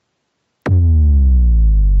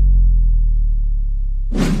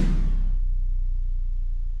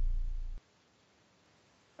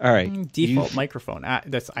All right. Default microphone.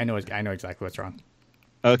 I know exactly what's wrong.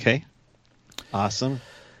 Okay. Awesome.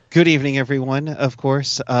 Good evening, everyone. Of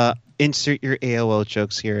course, insert your AOL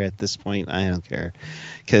jokes here at this point. I don't care.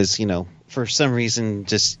 Because, for some reason,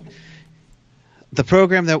 just the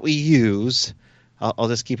program that we use, I'll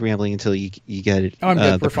just keep rambling until you get it. Oh, I'm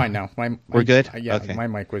good. We're fine now. We're good? Yeah, okay. My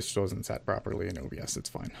mic wasn't set properly in OBS. It's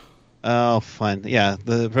fine. Oh, fun. Yeah,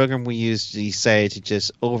 the program we used decided to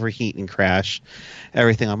just overheat and crash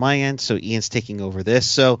everything on my end, so Ian's taking over this.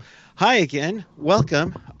 So, hi again.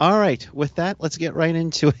 Welcome. All right, with that, let's get right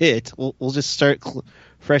into it. We'll just start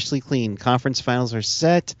freshly clean. Conference finals are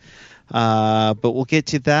set, but we'll get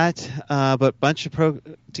to that. But bunch of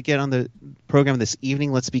to get on the program this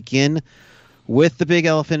evening. Let's begin with the big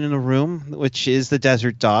elephant in the room, which is the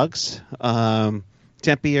Desert Dogs.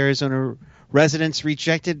 Tempe, Arizona residents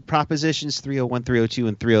rejected propositions 301, 302,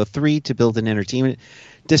 and 303 to build an entertainment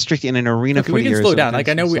district in an arena for the Arizona. We can slow down. Like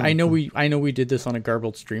I know we did this on a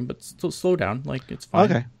garbled stream, but still slow down. Like it's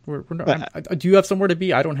fine. Okay. We're not, do you have somewhere to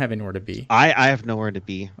be? I don't have anywhere to be. I have nowhere to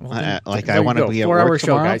be. Well, I want to be at work 4-hour show,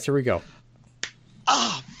 tomorrow. guys. Here we go.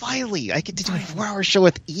 Oh, finally! I get to do a 4-hour show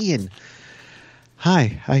with Ian. Hi,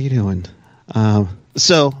 how you doing?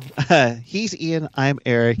 So he's Ian. I'm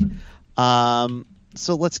Eric.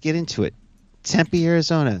 So let's get into it. Tempe,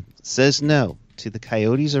 Arizona says no to the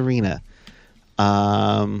Coyotes arena.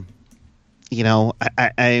 I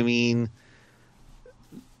mean,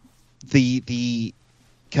 the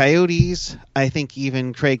Coyotes, I think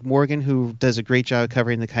even Craig Morgan, who does a great job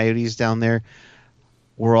covering the Coyotes down there,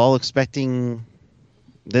 we're all expecting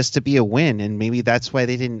this to be a win, and maybe that's why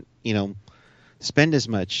they didn't, spend as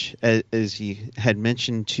much as you had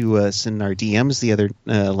mentioned to us in our DMs the other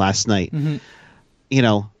last night.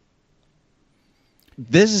 Mm-hmm.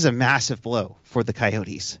 This is a massive blow for the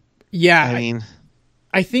Coyotes. Yeah, I mean,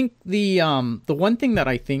 I think the one thing that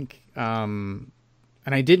I think, and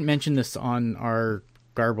I didn't mention this on our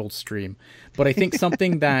garbled stream, but I think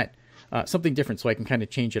something that something different, so I can kind of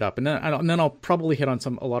change it up, and then I'll probably hit on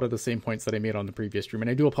a lot of the same points that I made on the previous stream. And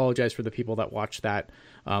I do apologize for the people that watch that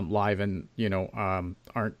live and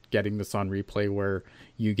aren't getting this on replay, where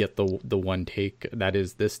you get the one take that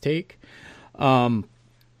is this take.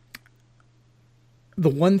 The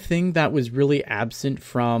one thing that was really absent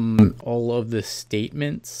from all of the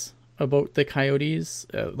statements about the Coyotes,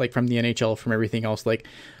 like from the NHL, from everything else, like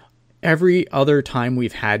every other time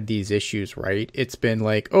we've had these issues, right? It's been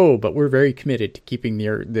like, oh, but we're very committed to keeping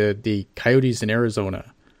the Coyotes in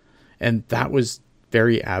Arizona. And that was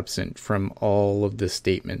very absent from all of the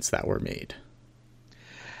statements that were made.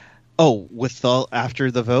 Oh, after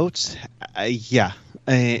the votes? Yeah.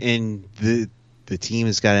 And the team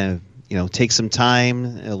has got to, take some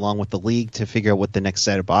time along with the league to figure out what the next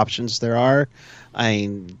set of options there are.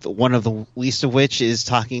 One of the least of which is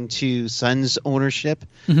talking to Suns ownership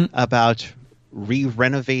about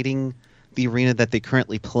re-renovating the arena that they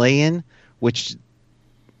currently play in, which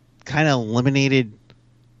kind of eliminated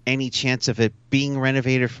any chance of it being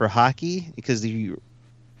renovated for hockey, because the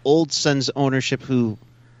old Suns ownership, who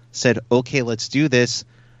said, okay, let's do this,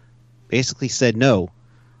 basically said no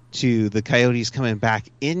to the Coyotes coming back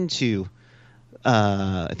into,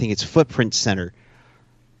 I think it's Footprint Center.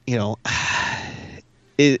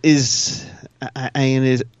 Is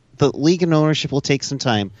the league and ownership will take some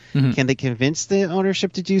time. Mm-hmm. Can they convince the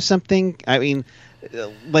ownership to do something? I mean,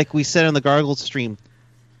 like we said on the Gargled stream,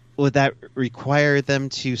 would that require them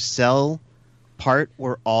to sell part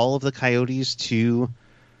or all of the Coyotes to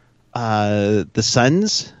the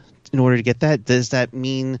Suns in order to get that? Does that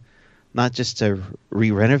mean not just a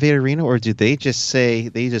re-renovate arena, or do they just say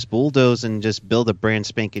they just bulldoze and just build a brand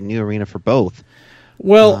spanking new arena for both?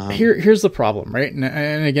 Well, here's the problem, right?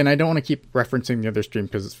 And again, I don't want to keep referencing the other stream,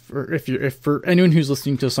 because if for anyone who's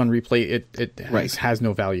listening to this on replay, it has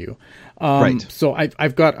no value. Right. So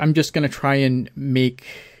I'm just going to try and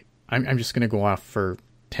I'm just going to go off for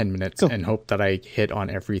 10 minutes and hope that I hit on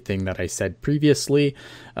everything that I said previously,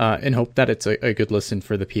 and hope that it's a good listen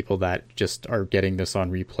for the people that just are getting this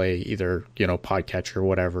on replay, either, podcatcher or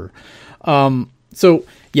whatever. So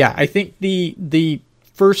yeah, I think the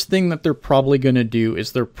first thing that they're probably going to do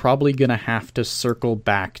is they're probably going to have to circle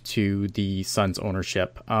back to the Suns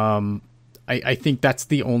ownership. I think that's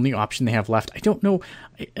the only option they have left. I don't know.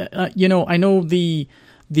 I know the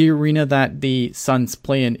arena that the Suns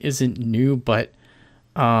play in isn't new, but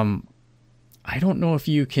I don't know if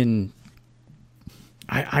you can.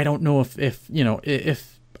 I don't know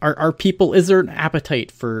if are people, is there an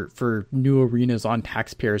appetite for new arenas on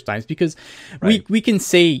taxpayers' dimes? Because we can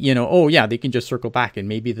say, oh yeah, they can just circle back, and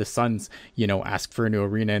maybe the Suns, ask for a new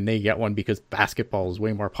arena and they get one because basketball is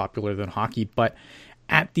way more popular than hockey. But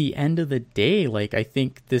at the end of the day, like, I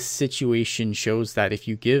think this situation shows that if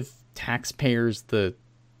you give taxpayers the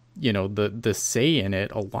say in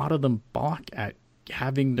it, a lot of them balk at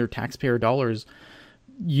having their taxpayer dollars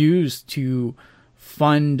used to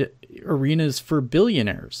fund arenas for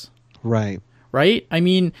billionaires. Right. Right. I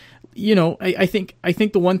mean, I think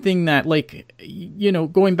the one thing that, like,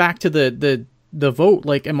 going back to the vote,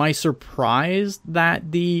 like, am I surprised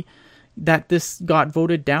that this got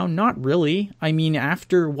voted down? Not really. I mean,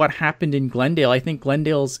 after what happened in Glendale, I think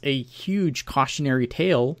Glendale's a huge cautionary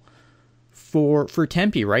tale for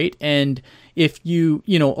Tempe, right? And if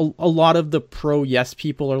a lot of the pro yes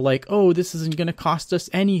people are like, oh, this isn't going to cost us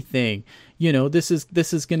anything. This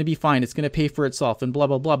is going to be fine. It's going to pay for itself and blah,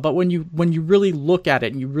 blah, blah. But when you really look at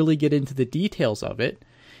it and you really get into the details of it,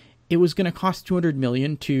 it was going to cost $200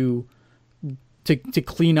 million to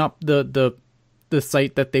clean up the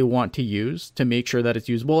site that they want to use to make sure that it's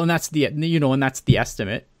usable. And that's the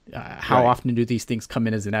estimate. How often do these things come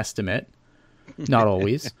in as an estimate? Not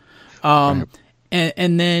always. Right.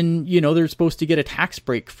 And then, they're supposed to get a tax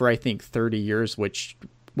break for, I think, 30 years, which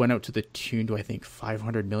went out to the tune to, I think,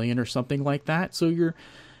 500 million or something like that. So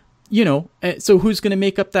so who's going to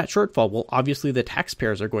make up that shortfall? Well, obviously the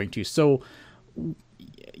taxpayers are going to. So,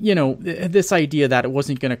 this idea that it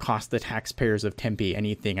wasn't going to cost the taxpayers of Tempe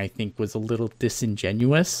anything, I think, was a little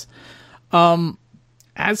disingenuous.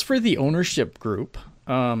 As for the ownership group,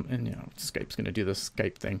 and Skype's going to do the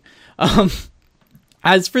Skype thing.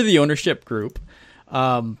 As for the ownership group,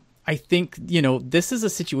 I think, this is a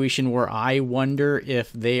situation where I wonder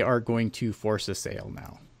if they are going to force a sale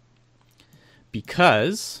now.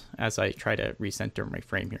 Because, as I try to recenter my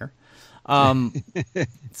frame here,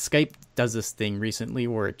 Skype does this thing recently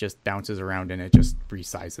where it just bounces around and it just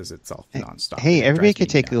resizes itself nonstop. Hey, everybody can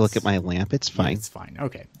take a look at my lamp. It's fine. Yeah, it's fine.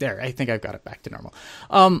 Okay, there. I think I've got it back to normal.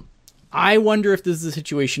 I wonder if this is a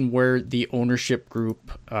situation where the ownership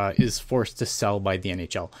group is forced to sell by the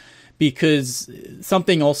NHL, because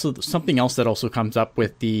something else that also comes up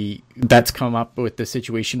with that's come up with the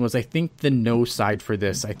situation was, I think, the no side for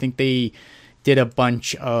this. I think they did a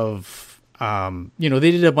bunch of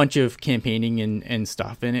campaigning and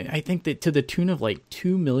stuff, and I think that to the tune of like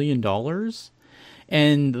 $2 million.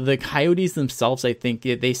 And the Coyotes themselves, I think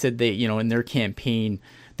they said they, in their campaign,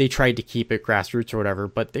 they tried to keep it grassroots or whatever,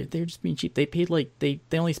 but they're just being cheap. They paid they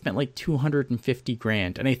only spent like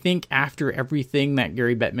 $250,000. And I think after everything that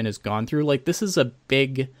Gary Bettman has gone through, like, this is a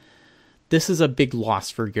big loss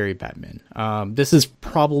for Gary Bettman. This is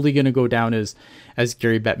probably going to go down as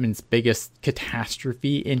Gary Bettman's biggest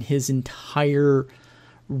catastrophe in his entire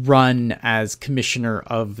run as commissioner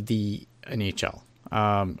of the NHL.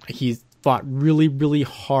 He's fought really, really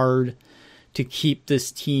hard to keep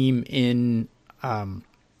this team in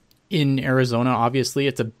Arizona. Obviously,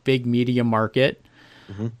 it's a big media market.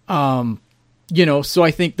 Mm-hmm. So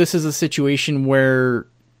I think this is a situation where,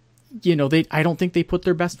 I don't think they put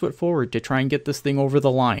their best foot forward to try and get this thing over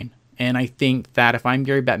the line. And I think that if I'm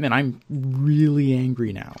Gary Bettman, I'm really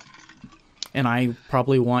angry now. And I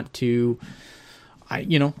probably want to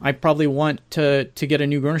get a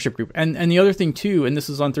new ownership group. And the other thing too, and this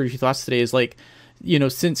is on 32 Thoughts today, is like,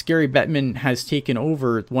 since Gary Bettman has taken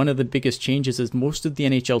over, one of the biggest changes is most of the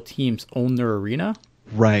NHL teams own their arena.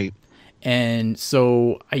 Right. And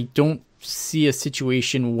so I don't see a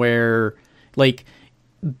situation where, like,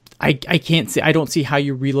 I don't see how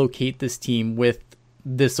you relocate this team with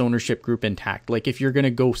this ownership group intact. Like, if you're going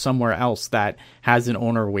to go somewhere else that has an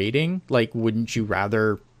owner waiting, like, wouldn't you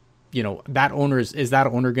rather, that is that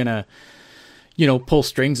owner going to, pull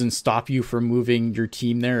strings and stop you from moving your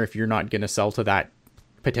team there if you're not going to sell to that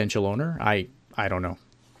potential owner? I don't know.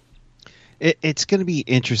 It's going to be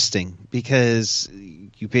interesting because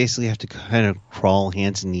you basically have to kind of crawl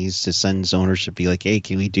hands and knees to Sun's ownership, be like, hey,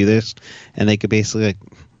 can we do this? And they could basically like,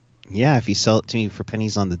 yeah, if you sell it to me for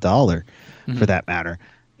pennies on the dollar, mm-hmm. for that matter.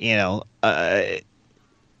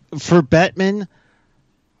 For Bettman,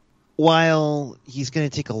 while he's going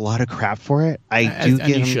to take a lot of crap for it,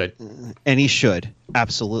 he should,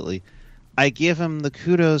 absolutely. I give him the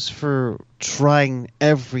kudos for trying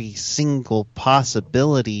every single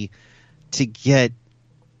possibility to get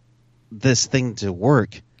this thing to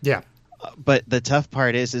work. Yeah. But the tough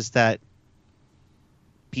part is that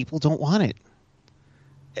people don't want it.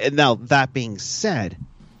 And now, that being said,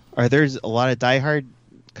 are there a lot of diehard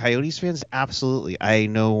Coyotes fans? Absolutely. I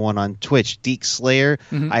know one on Twitch, Deke Slayer.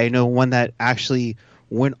 Mm-hmm. I know one that actually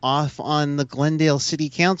went off on the Glendale City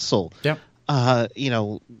Council. Yep.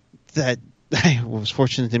 That I was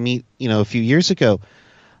fortunate to meet, a few years ago.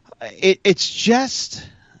 It's just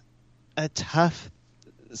a tough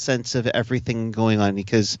sense of everything going on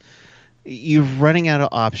because you're running out of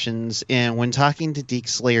options. And when talking to Deke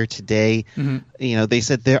Slayer today, Mm-hmm. they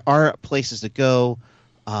said there are places to go,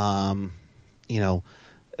 um, you know,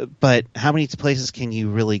 but how many places can you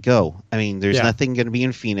really go? I mean, there's Yeah. nothing going to be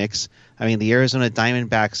in Phoenix. I mean, the Arizona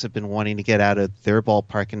Diamondbacks have been wanting to get out of their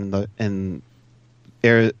ballpark, and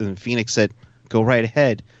Phoenix said, "Go right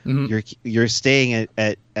ahead. Mm-hmm. You're staying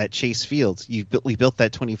at Chase Field. We built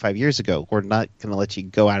that 25 years ago. We're not going to let you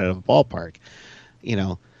go out of the ballpark." You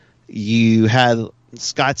know, you had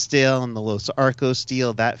Scottsdale and the Los Arcos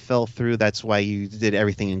deal that fell through. That's why you did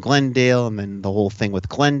everything in Glendale, and then the whole thing with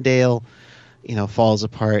Glendale, falls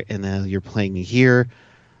apart, and then you're playing me here.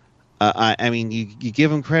 I mean, you give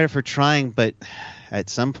them credit for trying, but at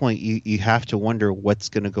some point you have to wonder what's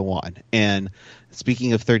going to go on. And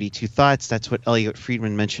speaking of 32 thoughts, that's what Elliot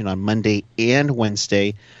Friedman mentioned on Monday and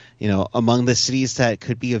Wednesday. Among the cities that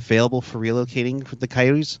could be available for relocating for the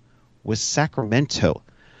Coyotes was Sacramento.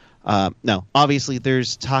 Now, obviously,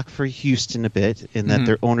 there's talk for Houston a bit, in that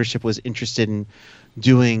their ownership was interested in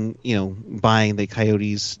buying the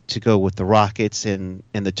Coyotes to go with the Rockets, and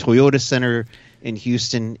the Toyota Center in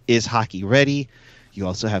Houston is hockey ready. You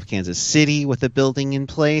also have Kansas City with a building in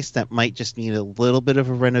place that might just need a little bit of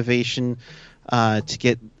a renovation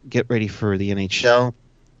to get ready for the NHL.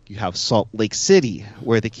 You have Salt Lake City,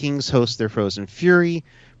 where the Kings host their Frozen Fury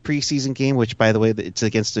preseason game, which, by the way, it's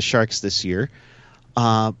against the Sharks this year.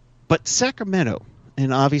 But Sacramento,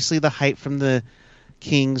 and obviously the hype from the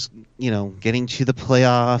Kings, getting to the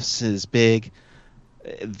playoffs is big.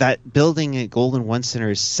 That building at Golden One Center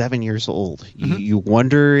is 7 years old. Mm-hmm. You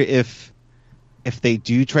wonder if they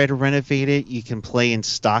do try to renovate it, you can play in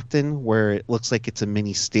Stockton, where it looks like it's a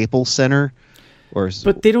mini Staples Center.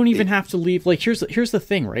 But they don't even have to leave. Like, here's the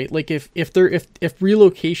thing, right? Like, if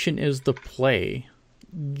relocation is the play,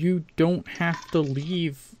 you don't have to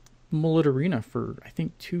leave Mullet Arena for, I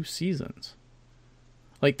think, 2 seasons.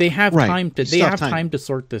 Like, they have time to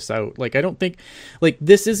sort this out. Like, I don't think, like,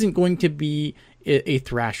 this isn't going to be a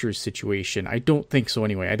Thrashers situation. I don't think so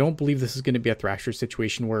anyway. I don't believe this is going to be a Thrashers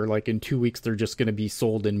situation where, like, in 2 weeks they're just going to be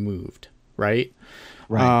sold and moved, right?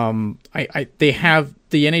 Right. The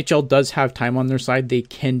NHL does have time on their side. They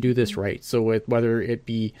can do this right. So whether it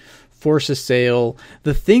be force a sale,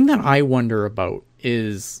 the thing that I wonder about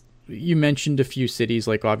is, you mentioned a few cities,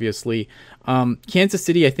 like obviously Kansas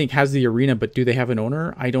City, I think, has the arena, but do they have an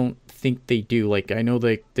owner? I don't think they do. Like, I know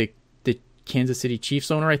the Kansas City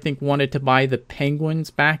Chiefs owner, I think, wanted to buy the Penguins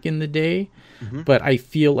back in the day, but I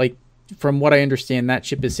feel like, from what I understand, that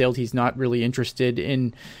ship has sailed. He's not really interested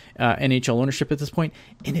in NHL ownership at this point.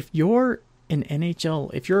 And if you're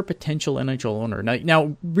a potential NHL owner,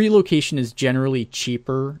 now relocation is generally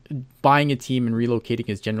cheaper. Buying a team and relocating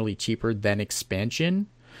is generally cheaper than expansion.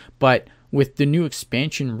 But with the new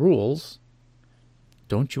expansion rules,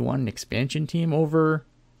 don't you want an expansion team over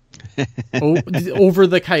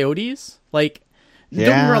the Coyotes? Like, don't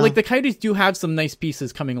get me wrong, like, the Coyotes do have some nice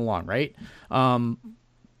pieces coming along, right?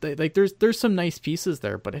 There's some nice pieces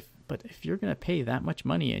there, but if you're gonna pay that much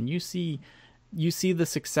money, and you see the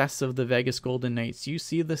success of the Vegas Golden Knights, you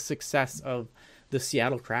see the success of the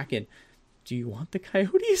Seattle Kraken, do you want the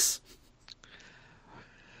Coyotes?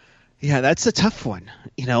 Yeah, that's a tough one,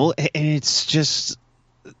 and it's just,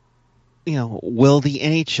 will the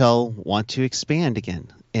NHL want to expand again?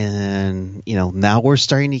 And, now we're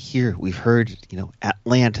starting to hear, we've heard,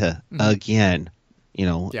 Atlanta again,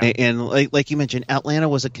 and like you mentioned, Atlanta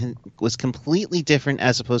was completely different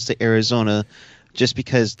as opposed to Arizona, just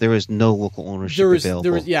because there was no local ownership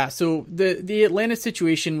available. So the Atlanta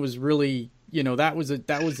situation was really, that was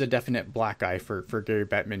a definite black eye for Gary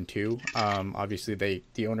Bettman too. Obviously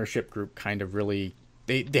the ownership group kind of really,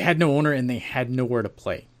 they had no owner, and they had nowhere to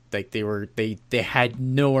play. Like, they had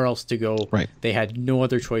nowhere else to go. Right. They had no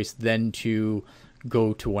other choice than to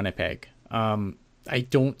go to Winnipeg. I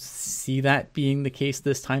don't see that being the case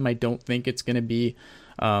this time. I don't think it's going to be.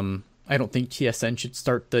 I don't think TSN should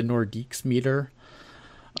start the Nordiques meter.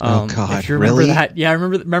 Oh God! If you remember really? that, yeah,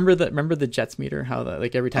 remember the Jets meter. How that,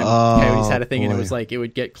 like, every time Coyotes had a thing, and it was like it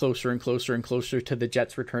would get closer and closer and closer to the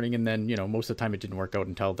Jets returning, and then most of the time it didn't work out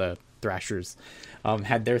until the Thrashers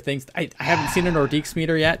had their things. I haven't seen a Nordiques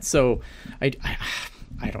meter yet, so I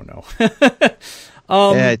don't know.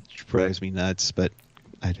 Yeah, it drives me nuts, but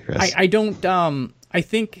I digress. I don't. I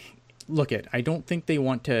think. I don't think they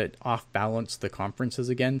want to off balance the conferences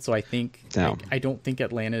again. So I think I don't think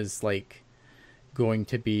Atlanta's like going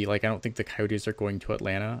to be like. I don't think the Coyotes are going to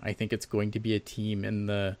Atlanta. I think it's going to be a team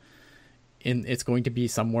it's going to be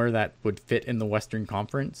somewhere that would fit in the Western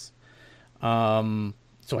Conference. So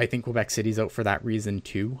I think Quebec City's out for that reason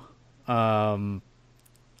too.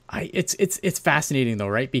 It's fascinating though,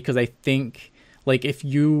 right? Because I think like if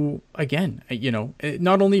you again,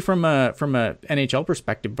 not only from a NHL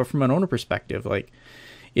perspective, but from an owner perspective, like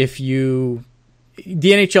if you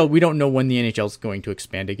the NHL, we don't know when the NHL is going to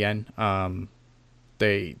expand again.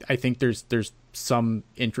 I think there's some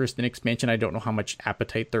interest in expansion. I don't know how much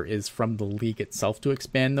appetite there is from the league itself to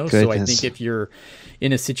expand those. Goodness. So I think if you're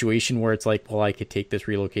in a situation where it's like, well, I could take this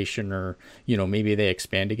relocation, or maybe they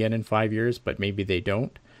expand again in 5 years, but maybe they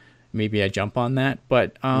don't. Maybe I jump on that,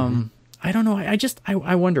 but I don't know.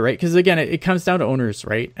 I wonder, right? Because again, it comes down to owners,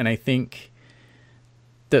 right? And I think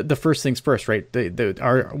the first things first, right?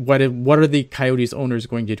 What are the Coyotes owners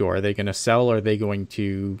going to do? Are they going to sell? Are they going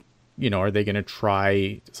to are they going to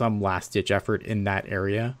try some last ditch effort in that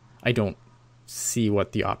area? I don't see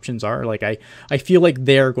what the options are. Like I feel like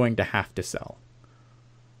they're going to have to sell.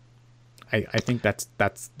 I think that's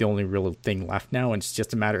the only real thing left now. And it's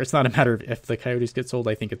not a matter of if the Coyotes get sold.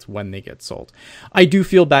 I think it's when they get sold. I do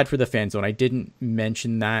feel bad for the fan zone. I didn't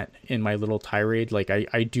mention that in my little tirade. Like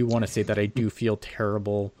I do want to say that I do feel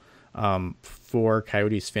terrible for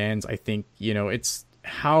Coyotes fans. I think, it's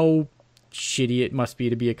how shitty it must be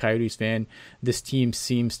to be a Coyotes fan. This team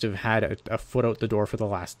seems to have had a foot out the door for the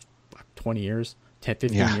last 20 years, 10,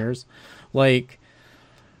 15 years. Like,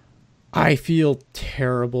 I feel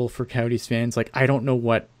terrible for Coyotes fans. Like, I don't know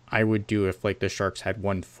what I would do if like the Sharks had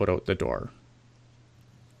 1 foot out the door.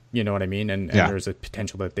 You know what I mean? And there's a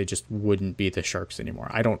potential that they just wouldn't be the Sharks anymore.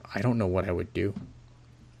 I don't know what I would do.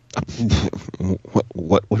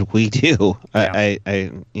 What would we do? Yeah.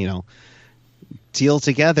 I Teal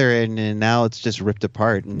together, and now it's just ripped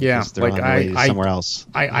apart. And they're like on the way somewhere else.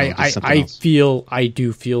 I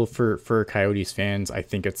do feel for Coyotes fans. I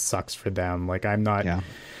think it sucks for them. Like I'm not. Yeah.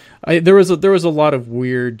 There was a lot of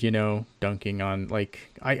weird, dunking on.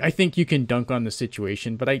 Like I think you can dunk on the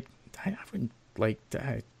situation, but I wouldn't like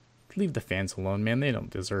to leave the fans alone, man. They don't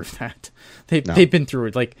deserve that. They've been through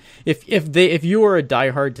it. Like if you are a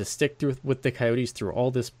diehard to stick through with the Coyotes through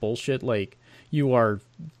all this bullshit, like you are.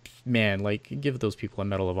 Man, like give those people a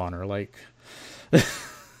Medal of Honor, like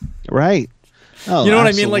right. Oh, you know what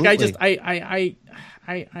absolutely. I mean?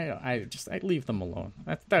 Like I leave them alone.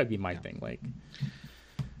 That would be my thing. Like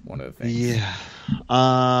one of the things. Yeah.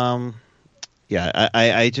 Yeah.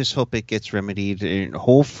 I just hope it gets remedied, and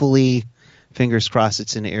hopefully, fingers crossed,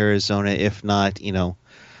 it's in Arizona. If not,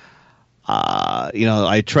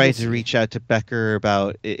 I tried to reach out to Becker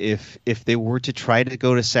about if they were to try to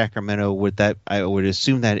go to Sacramento, I would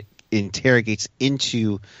assume that interrogates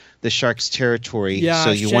into the Sharks' territory. Yeah,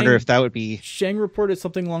 so you wonder if that would be. Shang reported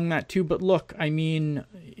something along that too. But look, I mean,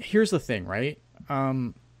 here's the thing, right?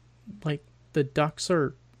 Like the Ducks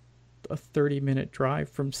are a 30-minute drive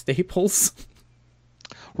from Staples.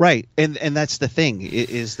 Right, and that's the thing,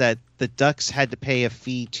 is that the Ducks had to pay a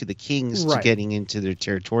fee to the Kings to getting into their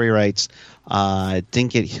territory rights. Didn't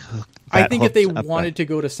get. I think if they wanted to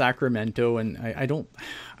go to Sacramento, and I don't.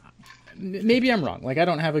 Maybe I'm wrong. Like I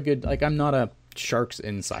don't have a good. Like I'm not a Sharks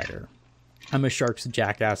insider. I'm a Sharks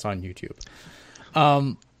jackass on YouTube.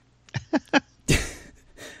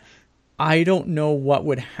 I don't know what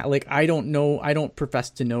would I don't know. I don't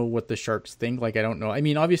profess to know what the Sharks think. Like I don't know. I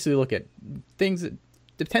mean, obviously, look at things that.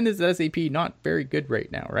 Attendance at SAP not very good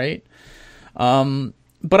right now, right?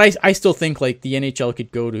 But I still think like the NHL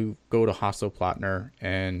could go to Hasso Plattner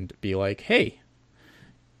and be like, hey,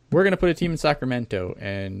 we're gonna put a team in Sacramento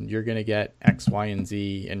and you're gonna get X, Y, and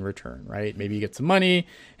Z in return, right? Maybe you get some money.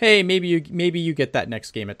 Hey, maybe you get that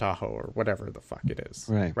next game at Tahoe or whatever the fuck it is,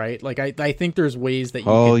 right? Like I think there's ways that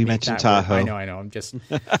you mentioned Tahoe. I know. I'm just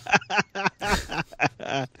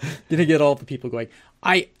gonna get all the people going.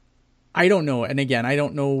 I don't know. And again, I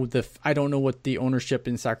don't know what the ownership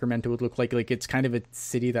in Sacramento would look like. Like it's kind of a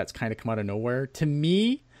city that's kind of come out of nowhere. To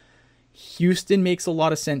me, Houston makes a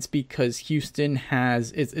lot of sense because Houston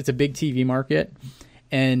it's a big TV market,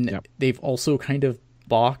 and they've also kind of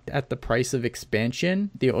balked at the price of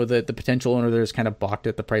expansion. The potential owner there is kind of balked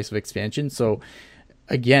at the price of expansion. So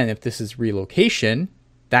again, if this is relocation,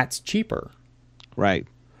 that's cheaper. Right.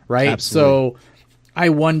 Absolutely. So I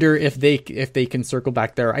wonder if they can circle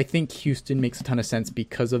back there. I think Houston makes a ton of sense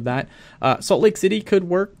because of that. Salt Lake City could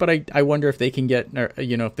work, but I wonder if they can get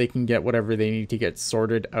whatever they need to get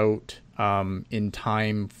sorted out in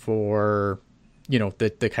time for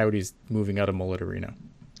the Coyotes moving out of Mullet Arena.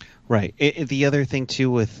 Right. The other thing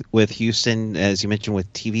too with Houston, as you mentioned,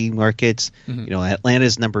 with TV markets,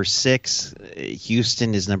 Atlanta's number 6,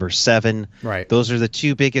 Houston is number 7. Right. Those are the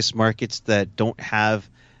two biggest markets that don't have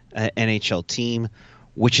NHL team,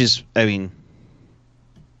 which is, I mean,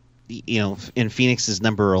 in Phoenix is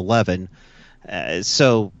number 11.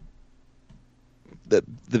 So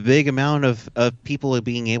the big amount of people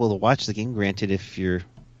being able to watch the game. Granted, if you're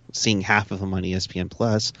seeing half of them on ESPN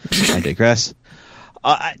Plus, I digress.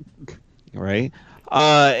 Right?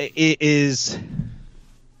 It is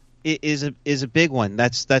a big one.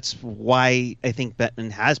 That's why I think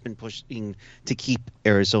Bettman has been pushing to keep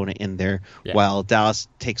Arizona in there while Dallas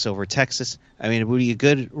takes over Texas. I mean, it would be a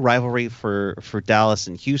good rivalry for Dallas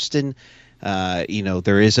and Houston.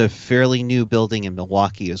 There is a fairly new building in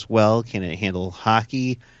Milwaukee as well. Can it handle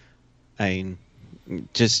hockey? I mean,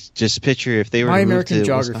 just picture if they were. My to move American to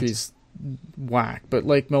geography's whack, but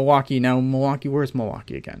like Milwaukee now. Milwaukee, where's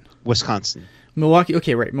Milwaukee again? Wisconsin. Milwaukee,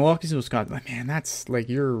 okay, right. Milwaukee's in Wisconsin. Man, that's like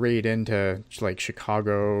you're right into like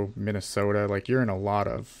Chicago, Minnesota. Like you're in a lot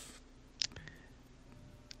of.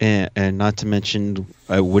 And not to mention,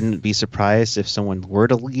 I wouldn't be surprised if someone were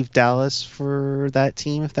to leave Dallas for that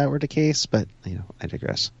team if that were the case. But I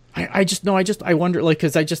digress. I wonder, like,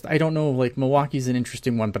 because I don't know, like Milwaukee's an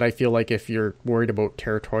interesting one, but I feel like if you're worried about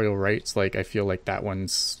territorial rights, like I feel like that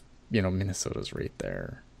one's, Minnesota's right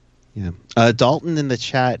there. Yeah. Dalton in the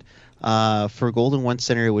chat. For Golden One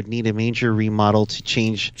Center, it would need a major remodel to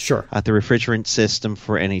change the refrigerant system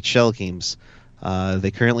for NHL games. They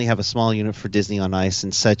currently have a small unit for Disney on Ice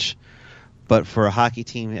and such, but for a hockey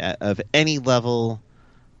team of any level,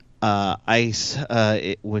 ice,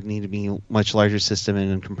 it would need to be a much larger system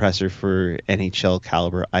and a compressor for NHL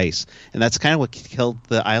caliber ice. And that's kind of what killed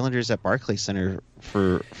the Islanders at Barclays Center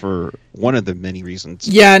for one of the many reasons.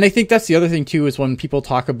 Yeah, and I think that's the other thing too, is when people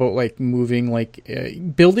talk about like moving like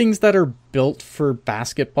buildings that are built for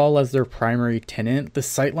basketball as their primary tenant, the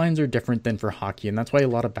sightlines are different than for hockey, and that's why a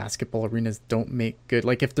lot of basketball arenas don't make good,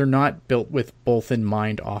 like if they're not built with both in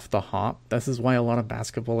mind off the hop. This is why a lot of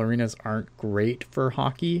basketball arenas aren't great for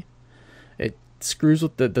hockey. It screws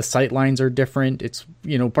with the sight lines are different. It's,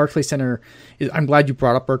 Barclays Center I'm glad you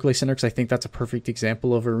brought up Barclays Center, because I think that's a perfect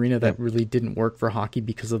example of an arena that really didn't work for hockey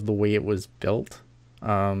because of the way it was built,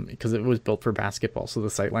 because it was built for basketball, so the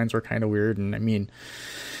sight lines were kind of weird. And I mean,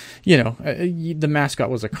 the mascot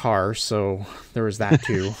was a car, so there was that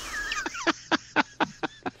too.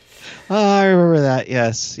 Oh, I remember that.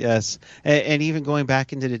 Yes. And even going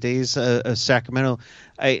back into the days of Sacramento,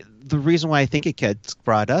 the reason why I think it gets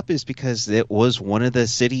brought up is because it was one of the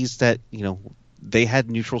cities that, they had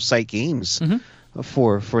neutral site games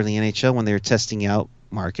for the NHL when they were testing out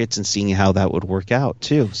markets and seeing how that would work out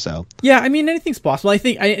too. So yeah, I mean, anything's possible. I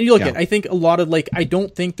think I think a lot of like, I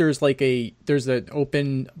don't think there's an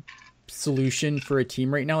open solution for a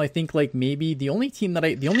team right now. I think like maybe the only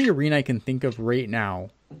arena I can think of right now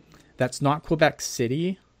that's not Quebec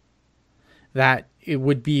City, that it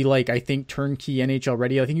would be like, I think, turnkey NHL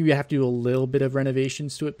ready. I think you have to do a little bit of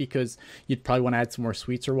renovations to it because you'd probably want to add some more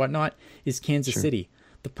suites or whatnot, is Kansas City.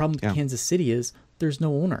 The problem with Kansas City is there's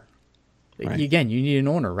no owner. Right. Again, you need an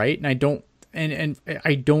owner, right? And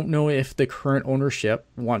I don't know if the current ownership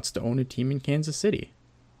wants to own a team in Kansas City.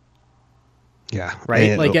 Yeah.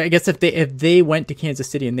 Right? Like, I guess if they went to Kansas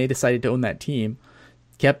City and they decided to own that team,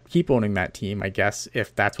 keep owning that team, I guess,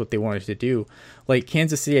 if that's what they wanted to do. Like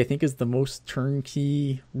Kansas City, I think, is the most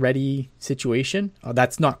turnkey ready situation.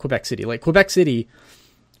 That's not Quebec City. Like Quebec City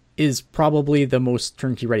is probably the most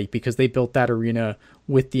turnkey ready because they built that arena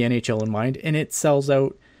with the NHL in mind, and it sells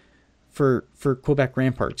out for Quebec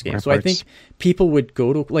Ramparts games. So I think people would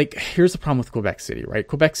go to, like, here's the problem with Quebec City, right?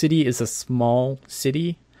 Quebec City is a small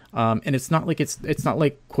city. And it's not like it's not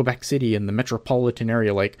like Quebec City in the metropolitan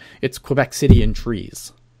area. Like it's Quebec City in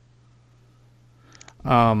trees.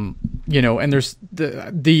 And there's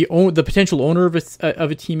the potential owner of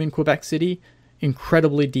a team in Quebec City,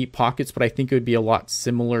 incredibly deep pockets, but I think it would be a lot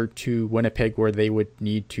similar to Winnipeg, where they would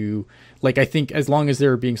need to, like, I think as long as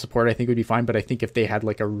they're being supported, I think it would be fine. But I think if they had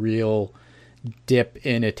like a real dip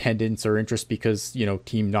in attendance or interest because,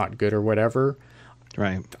 team not good or whatever,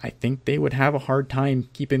 right, I think they would have a hard time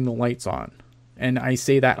keeping the lights on. And I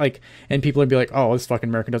say that, like, and people would be like, "Oh, this fucking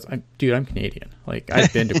American does." Dude, I'm Canadian. Like,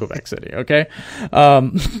 I've been to Quebec City. Okay,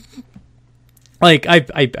 like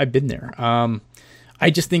I've been there. I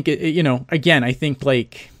just think again, I think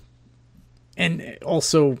like, and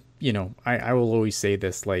also, I will always say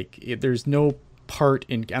this, like, there's no part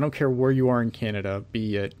in, I don't care where you are in Canada,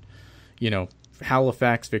 be it,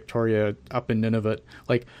 Halifax, Victoria, up in Nunavut,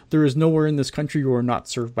 like, there is nowhere in this country you are not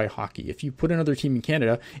served by hockey. If you put another team in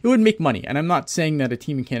Canada, it would make money. And I'm not saying that a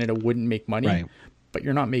team in Canada wouldn't make money, right, but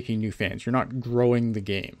you're not making new fans. You're not growing the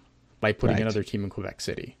game by putting another team in Quebec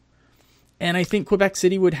City. And I think Quebec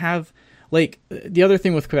City would have, like, the other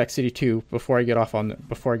thing with Quebec City too, before I get off on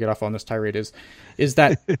this tirade, is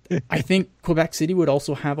that I think Quebec City would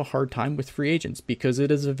also have a hard time with free agents because it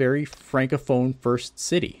is a very francophone first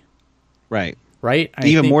city. Right. right?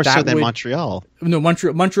 Even more so than Montreal. No,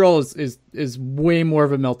 Montreal is way more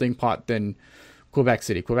of a melting pot than Quebec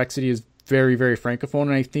City. Quebec City is very, very francophone,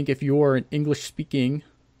 and I think if you're an English speaking,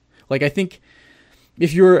 like I think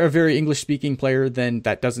if you're a very English speaking player then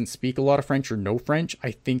that doesn't speak a lot of French or no French,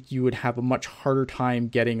 I think you would have a much harder time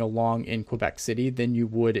getting along in Quebec City than you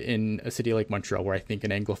would in a city like Montreal, where I think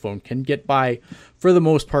an Anglophone can get by for the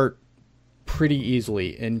most part pretty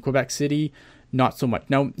easily. In Quebec City, not so much.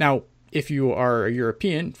 Now, if you are a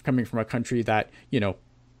European coming from a country that,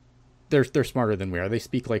 they're smarter than we are. They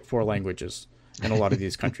speak like 4 languages in a lot of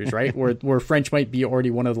these countries, right? Where French might be already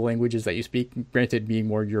one of the languages that you speak, granted being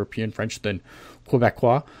more European French than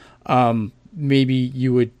Quebecois. Maybe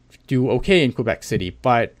you would do okay in Quebec City,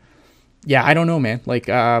 but yeah, I don't know, man. Like,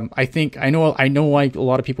 I know like a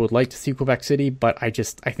lot of people would like to see Quebec City, but I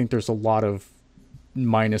think there's a lot of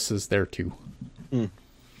minuses there too.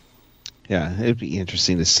 Yeah, it'd be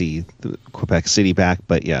interesting to see the Quebec City back,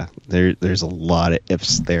 but yeah, there's a lot of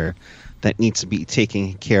ifs there that needs to be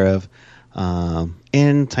taken care of.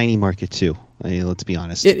 And tiny market too. I mean, let's be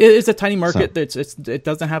honest. It is a tiny market. It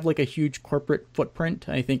doesn't have like a huge corporate footprint.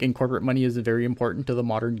 I think, and corporate money is very important to the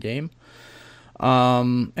modern game.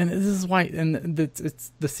 And this is why, and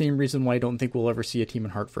it's the same reason why I don't think we'll ever see a team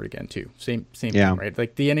in Hartford again too. Same thing, right?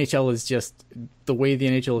 Like the NHL is just the way the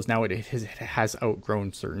NHL is now. It has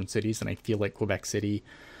outgrown certain cities, and I feel like Quebec City.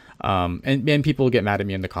 And people get mad at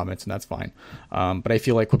me in the comments, and that's fine. But I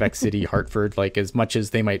feel like Quebec City, Hartford, like as much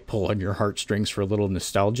as they might pull on your heartstrings for a little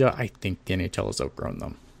nostalgia, I think the NHL has outgrown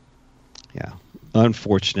them. Yeah,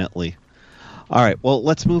 unfortunately. All right, well,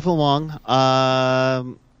 let's move along.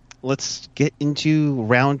 Let's get into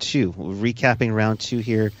round 2. We're recapping round 2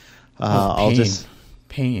 here.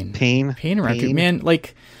 Pain in round 2, man.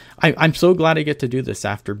 Like, I'm so glad I get to do this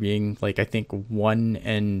after being like, I think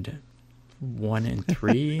 1-3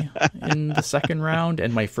 in the second round,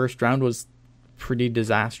 and my first round was pretty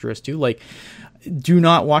disastrous too. Like, do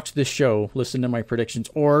not watch this show, listen to my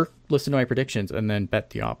predictions, and then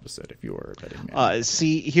bet the opposite if you are a betting man.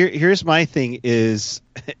 See, here's my thing is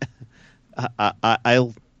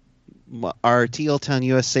our Teal Town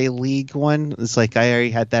USA League one. It's like I already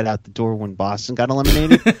had that out the door when Boston got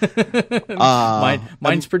eliminated.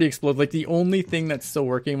 Mine's pretty exploded. Like the only thing that's still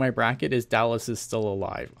working in my bracket is Dallas is still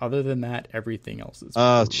alive. Other than that, everything else is.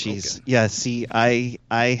 Oh, jeez. Yeah. See, I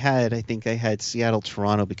think I had Seattle,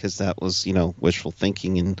 Toronto because that was wishful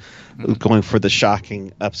thinking and going for the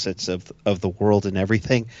shocking upsets of the world and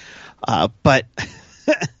everything. But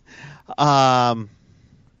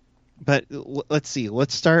let's see. We'll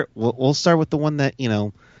start with the one that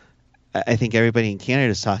I think everybody in Canada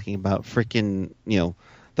is talking about. Freaking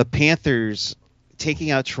the Panthers taking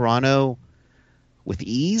out Toronto with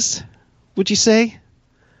ease. Would you say?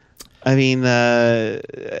 I mean,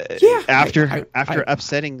 after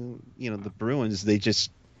upsetting the Bruins, they just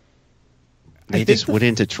went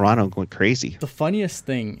into Toronto and went crazy. The funniest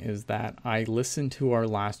thing is that I listened to our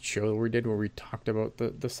last show that we did where we talked about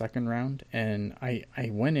the second round, and I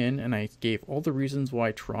went in and I gave all the reasons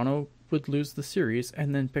why Toronto would lose the series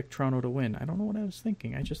and then picked Toronto to win. I don't know what I was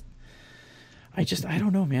thinking. I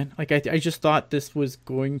don't know, man. Like I just thought this was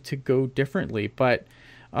going to go differently, but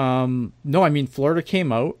no, I mean, Florida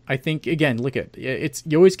came out. I think, again, look at it's,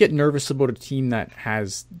 you always get nervous about a team that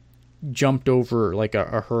has jumped over like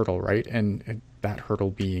a hurdle, right? And that hurdle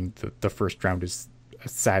being the first round is a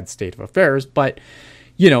sad state of affairs, but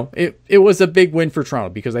it was a big win for Toronto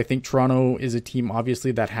because I think Toronto is a team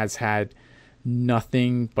obviously that has had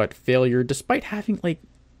nothing but failure despite having like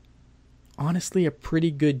honestly a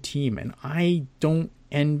pretty good team. And I don't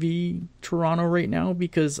envy Toronto right now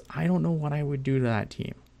because I don't know what I would do to that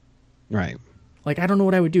team. Right. Like, I don't know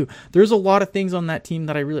what I would do. There's a lot of things on that team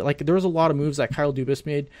that I really like. There was a lot of moves that Kyle Dubas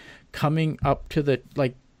made coming up to the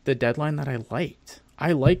deadline that I liked.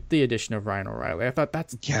 I liked the addition of Ryan O'Reilly. I thought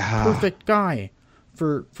that's the perfect guy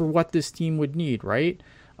for what this team would need, right?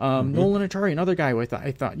 Nolan Acciari, another guy who I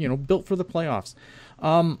thought built for the playoffs.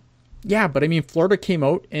 Yeah, but I mean, Florida came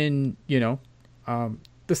out and the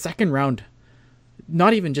second round,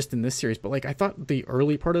 not even just in this series, but like I thought the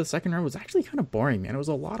early part of the second round was actually kind of boring, man. It was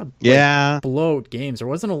a lot of blowout games. There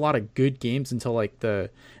wasn't a lot of good games until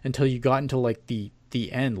you got into like the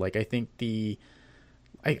end. Like I think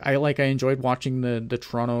I enjoyed watching the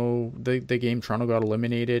Toronto the game. Toronto got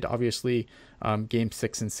eliminated. Obviously, game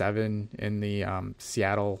 6 and 7 in the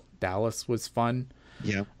Seattle Dallas was fun.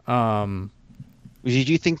 Yeah. Did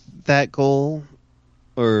you think that goal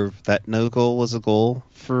or that no goal was a goal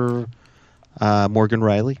for Morgan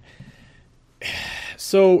Riley?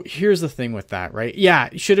 So here's the thing with that, right? Yeah,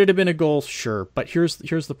 should it have been a goal? Sure, but here's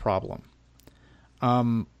the problem.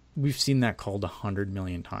 we've seen that called 100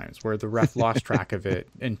 million times, where the ref lost track of it,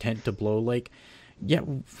 intent to blow. Like, yeah,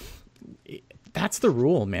 that's the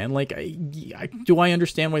rule, man. Like, do I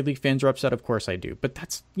understand why league fans are upset? Of course I do. But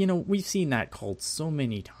that's, we've seen that called so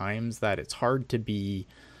many times that it's hard to be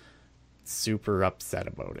super upset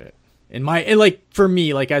about it. For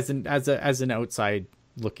me, like as an outside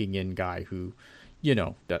looking in guy who,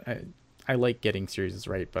 I like getting series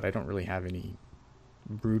right, but I don't really have any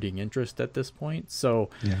rooting interest at this point. So,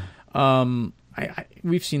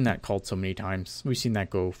 we've seen that called so many times. We've seen that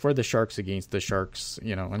go for the Sharks against the Sharks,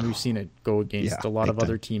 and we've seen it go against a lot of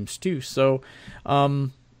other teams too. So,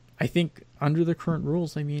 I think under the current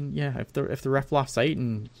rules, I mean, if the ref lost sight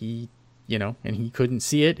and he, and he couldn't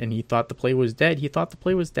see it and he thought the play was dead,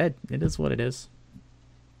 It is what it is.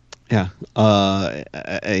 Yeah. I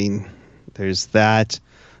mean, there's that.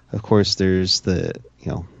 Of course, there's the,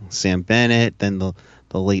 Sam Bennett, then the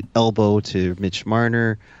late elbow to Mitch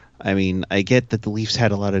Marner. I mean, I get that the Leafs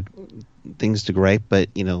had a lot of things to gripe, but,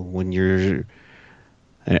 when you're,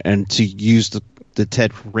 and to use the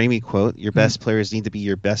Ted Ramey quote, your best players need to be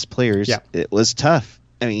your best players. Yeah. It was tough.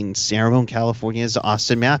 I mean, San Ramon, California's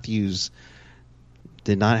Austin Matthews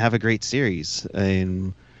did not have a great series.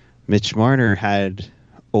 And Mitch Marner had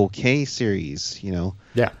okay series,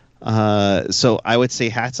 Yeah. So I would say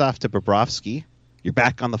hats off to Bobrovsky. You're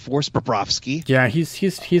back on the force, Bobrovsky. Yeah, he's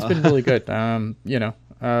been really good.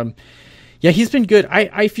 He's been good.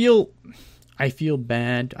 I feel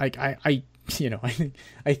bad. I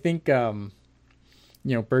think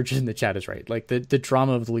Burgess in the chat is right. Like the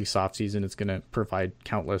drama of the Leafs offseason is going to provide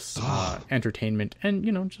countless entertainment and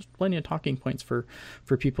just plenty of talking points for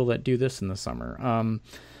people that do this in the summer.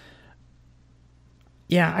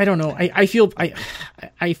 I don't know. I feel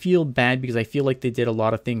bad because I feel like they did a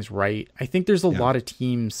lot of things right. I think there's a lot of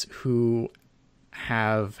teams who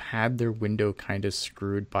have had their window kind of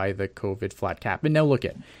screwed by the COVID flat cap. And now look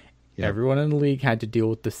at everyone in the league had to deal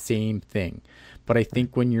with the same thing. But I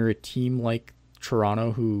think when you're a team like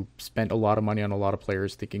Toronto, who spent a lot of money on a lot of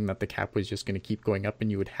players thinking that the cap was just going to keep going up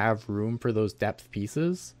and you would have room for those depth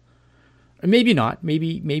pieces, maybe not.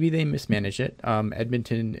 Maybe they mismanage it.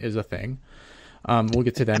 Edmonton is a thing. We'll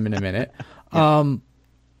get to them in a minute.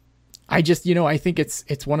 I just, I think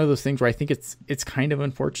it's one of those things where I think it's kind of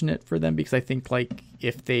unfortunate for them, because I think like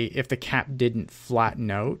if the cap didn't flatten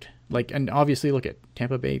out, and obviously look at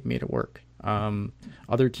Tampa Bay made it work.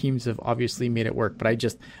 Other teams have obviously made it work, but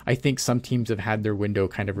I think some teams have had their window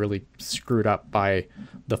kind of really screwed up by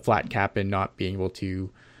the flat cap and not being able to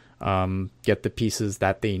get the pieces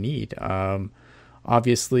that they need.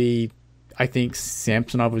 Obviously, I think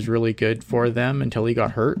Samsonov was really good for them until he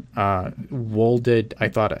got hurt. Wool did, I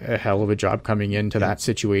thought, a hell of a job coming into that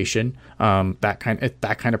situation. That kind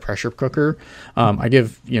of pressure cooker. I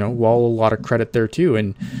give Wool a lot of credit there too.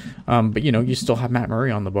 And but you still have Matt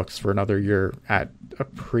Murray on the books for another year at a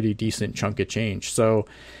pretty decent chunk of change. So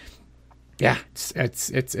yeah,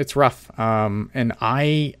 it's rough. And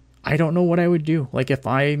I don't know what I would do. Like if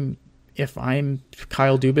I'm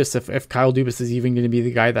Kyle Dubas, if Kyle Dubas is even going to be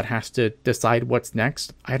the guy that has to decide what's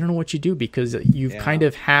next, I don't know what you do, because you've kind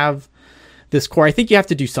of have this core. I think you have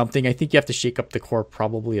to do something. I think you have to shake up the core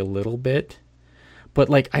probably a little bit,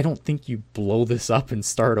 but I don't think you blow this up and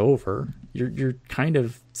start over. You're kind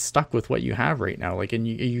of stuck with what you have right now. And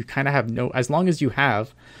you kind of have as long as you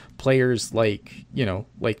have players like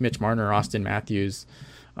Mitch Marner, Austin Matthews,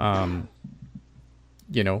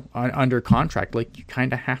 under contract, you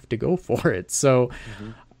kind of have to go for it. So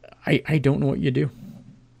I don't know what you do.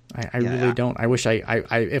 I really don't. I wish I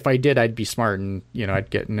if I did, I'd be smart and, I'd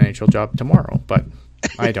get an NHL job tomorrow, but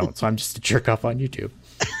I don't. So I'm just a jerk off on YouTube.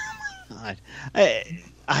 God.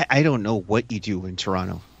 I don't know what you do in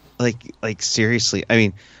Toronto. Like seriously. I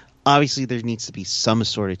mean, obviously there needs to be some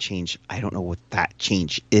sort of change. I don't know what that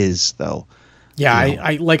change is though. Yeah,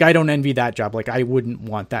 I don't envy that job. I wouldn't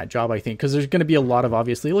want that job, I think, because there's going to be a lot of,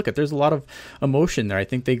 obviously, there's a lot of emotion there. I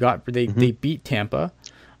think they beat Tampa.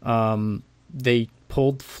 They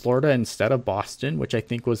pulled Florida instead of Boston, which I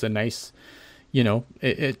think was a nice,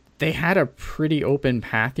 they had a pretty open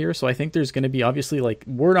path here. So I think there's going to be, obviously,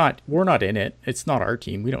 we're not in it. It's not our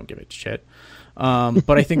team. We don't give a shit. But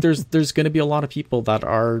I think there's going to be a lot of people that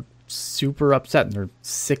are super upset and they're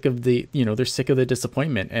sick of the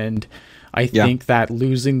disappointment. And I think that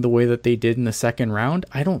losing the way that they did in the second round,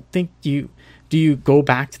 I don't think do you go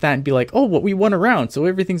back to that and be like, oh, well, we won a round, so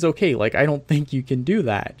everything's okay. I don't think you can do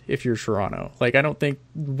that if you're Toronto. I don't think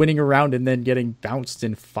winning a round and then getting bounced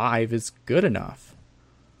in 5 is good enough.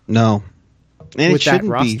 No. And with that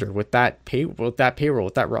roster, with that payroll,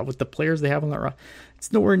 with the players they have on that roster,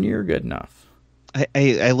 it's nowhere near good enough.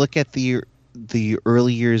 I look at the the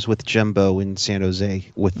early years with Jumbo in San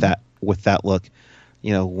Jose with that look.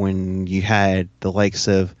 When you had the likes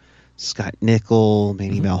of Scott Nickel,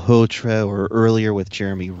 Manny Malhotra, or earlier with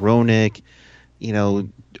Jeremy Roenick,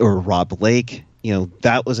 or Rob Lake,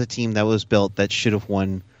 that was a team that was built that should have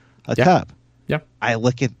won a cup. Yeah. I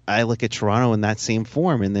look at Toronto in that same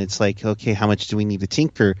form, and it's like, okay, how much do we need to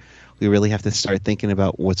tinker? We really have to start thinking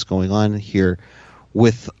about what's going on here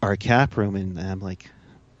with our cap room, and I'm like,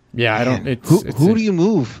 yeah, I don't. Who do you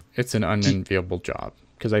move? It's an unenviable job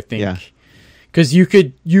because I think because you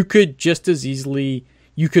could just as easily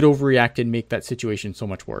overreact and make that situation so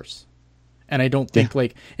much worse. And I don't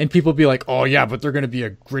think and people be like, oh yeah, but they're going to be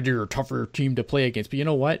a grittier, tougher team to play against. But you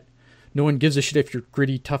know what? No one gives a shit if your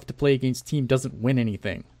gritty, tough to play against team doesn't win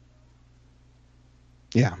anything.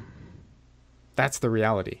 Yeah, that's the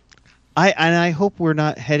reality. I hope we're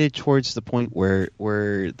not headed towards the point where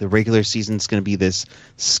the regular season is going to be this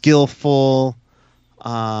skillful,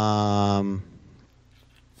 and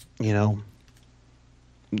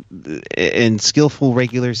skillful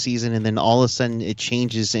regular season, and then all of a sudden it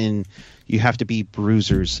changes and you have to be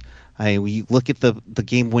bruisers. We look at the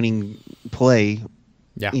game-winning play,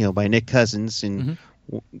 by Nick Cousins, and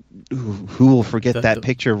who will forget that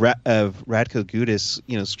picture of Radko Gudas,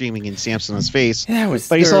 screaming in Samson's face? That was,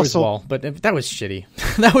 but he's also, but that was shitty.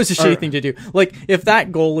 That was a shitty thing to do. Like, if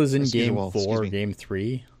that goal is in game 4, game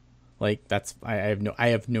 3, like that's I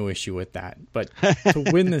have no issue with that. But to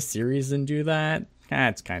win the series and do that,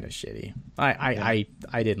 that's kind of shitty. I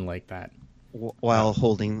didn't like that. While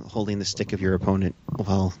holding the stick of your opponent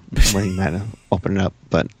while letting that open it up,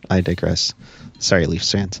 but I digress. Sorry,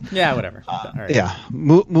 Leafs fans. Yeah, whatever. All right. Yeah,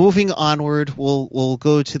 moving onward, we'll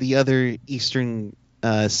go to the other Eastern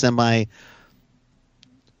semi.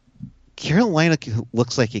 Carolina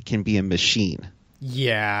looks like it can be a machine.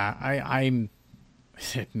 Yeah, I'm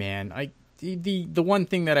man. The one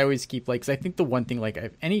thing that I always keep because I think the one thing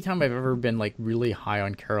anytime I've ever been really high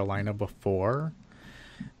on Carolina before.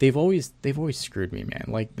 They've always screwed me,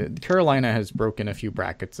 man. Carolina has broken a few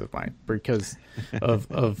brackets of mine because of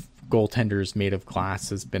goaltenders made of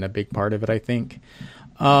glass has been a big part of it, I think.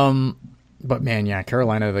 But man, yeah,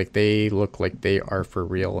 Carolina, they look like they are for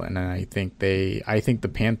real, and I think the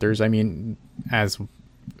Panthers. I mean, as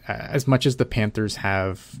much as the Panthers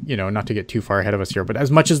have, not to get too far ahead of us here, but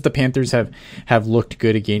as much as the Panthers have looked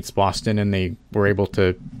good against Boston and they were able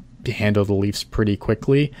to handle the Leafs pretty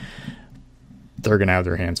quickly. They're going to have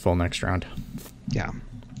their hands full next round. Yeah,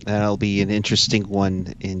 that'll be an interesting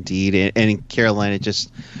one indeed. And in Carolina,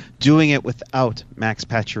 just doing it without Max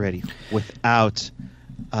Pacioretty, without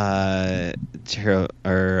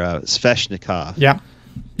Svechnikov.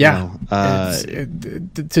 Yeah.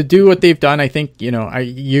 To do what they've done, I think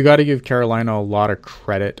you got to give Carolina a lot of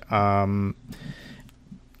credit. And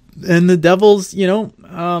the Devils,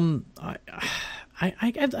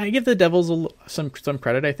 I give the Devils some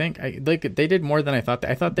credit. I think they did more than I thought.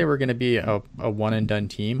 I thought they were going to be a one and done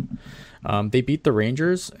team. They beat the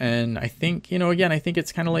Rangers, and I think again, I think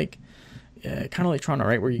it's kind of like Toronto,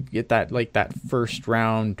 right, where you get that first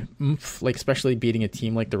round, especially beating a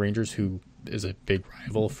team like the Rangers, who is a big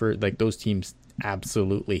rival for those teams.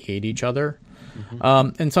 Absolutely hate each other,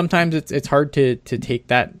 and sometimes it's hard to take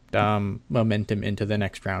that momentum into the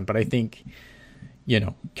next round. But I think.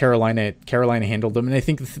 Carolina handled them, and I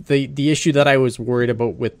think the issue that I was worried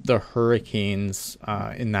about with the Hurricanes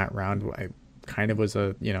in that round, I kind of was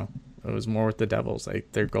it was more with the Devils.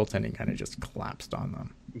 Their goaltending kind of just collapsed on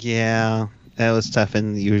them. Yeah, that was tough,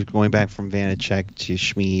 and you were going back from Vanacek to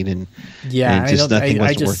Schmid, and nothing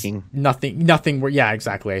was working. Nothing. Yeah,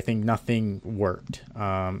 exactly. I think nothing worked,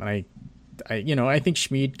 and I think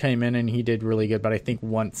Schmid came in and he did really good, but I think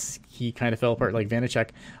once he kind of fell apart, Vanacek,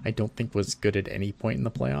 I don't think was good at any point in the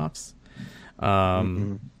playoffs.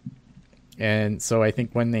 And so I think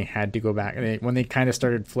when they had to go back, when they kind of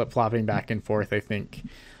started flip-flopping back and forth, I think,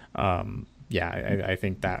 I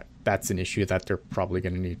think that's an issue that they're probably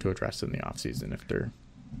going to need to address in the offseason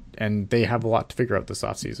and they have a lot to figure out this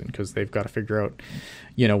offseason because they've got to figure out,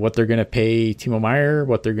 what they're going to pay Timo Meier,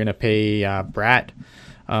 what they're going to pay Bratt.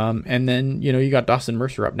 And then, you got Dawson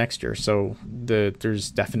Mercer up next year. So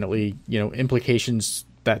there's definitely, implications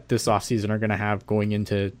that this offseason are going to have going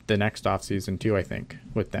into the next offseason too, I think,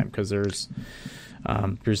 with them. Because there's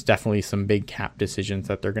definitely some big cap decisions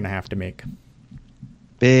that they're going to have to make.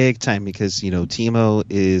 Big time because, Timo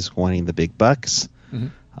is wanting the big bucks.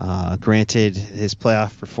 Granted, his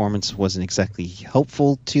playoff performance wasn't exactly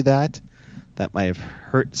helpful to that. That might have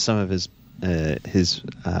hurt some of his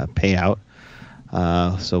payout.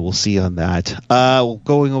 So we'll see on that.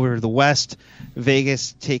 Going over to the West,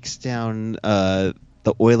 Vegas takes down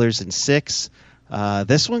the Oilers in 6.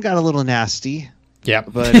 This one got a little nasty. Yeah,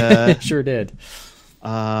 but it sure did.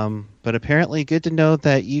 But apparently, good to know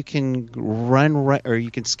that you can run right, or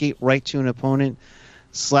you can skate right to an opponent,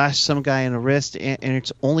 slash some guy in the wrist, and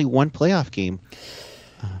it's only one playoff game.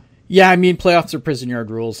 Yeah, I mean, playoffs are prison yard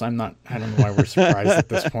rules. I don't know why we're surprised at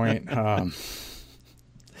this point. Yeah,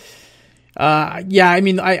 I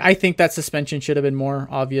mean, I think that suspension should have been more.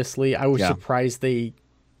 Obviously, I was surprised they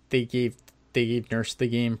gave Nurse the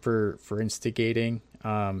game for instigating,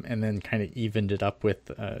 and then kind of evened it up with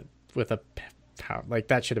a like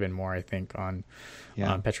that should have been more. I think on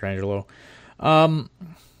Pietrangelo.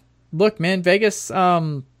 Look, man, Vegas.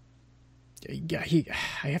 I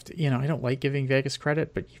have to. I don't like giving Vegas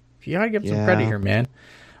credit, but you gotta give them some credit here, man.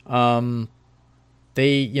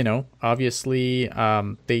 They, obviously,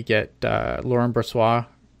 they get Laurent Brossoit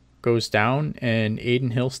goes down and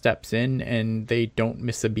Aiden Hill steps in and they don't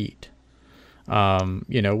miss a beat.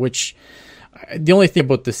 Which the only thing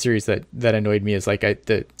about this series that annoyed me is like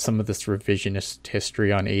some of this revisionist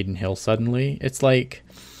history on Aiden Hill suddenly. It's like,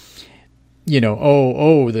 doesn't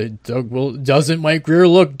Mike Greer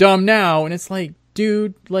look dumb now? And it's like,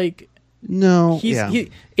 dude, like, no,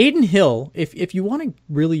 Aiden Hill, if you want to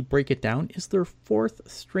really break it down, is their 4th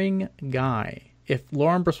string guy. If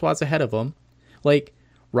Laurent Brossoit's ahead of him, like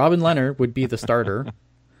Robin Leonard would be the starter.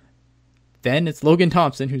 Then it's Logan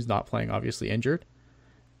Thompson, who's not playing, obviously injured.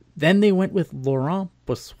 Then they went with Laurent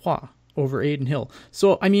Brossoit over Aiden Hill.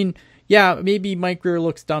 So, I mean, yeah, maybe Mike Greer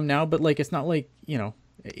looks dumb now, but like it's not like,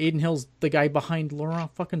 Aiden Hill's the guy behind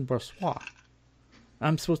Laurent fucking Brossoit.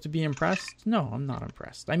 I'm supposed to be impressed? No, I'm not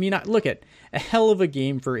impressed. I mean, look at a hell of a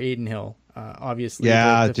game for Aiden Hill, obviously.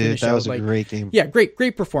 Yeah, dude, that was a great game. Yeah,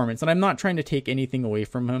 great performance. And I'm not trying to take anything away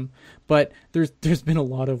from him, but there's been a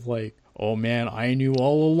lot of like, oh man, I knew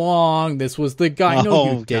all along this was the guy.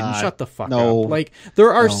 No, you didn't. Shut the fuck up. Like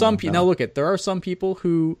there are some people. Now look there are some people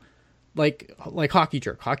who like Hockey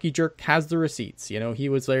Jerk. Hockey Jerk has the receipts. He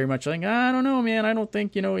was very much like, I don't know, man. I don't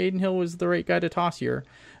think Aiden Hill was the right guy to toss here.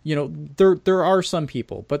 There are some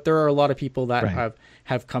people, but there are a lot of people that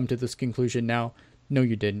have come to this conclusion now. No,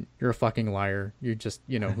 you didn't. You're a fucking liar. You're just,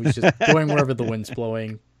 who's just going wherever the wind's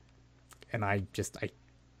blowing. And I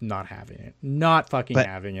not having it. Not fucking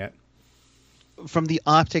having it. From the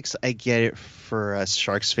optics, I get it for us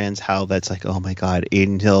Sharks fans, how that's like, oh my God,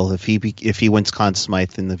 Aiden Hill, if he wins Conn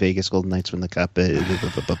Smythe and the Vegas Golden Knights win the cup.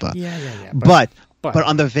 Yeah. But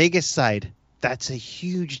on the Vegas side, that's a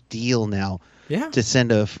huge deal now. Yeah. To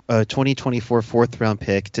send a 2024 4th round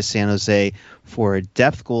pick to San Jose for a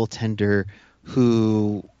depth goaltender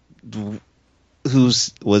who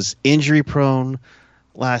was injury prone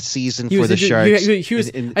last season for the Sharks. He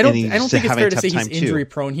was. I don't think it's fair to say he's injury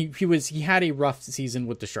prone. He had a rough season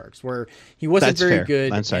with the Sharks where he wasn't very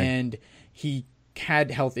good and he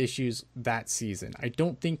had health issues that season. I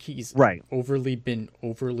don't think he's overly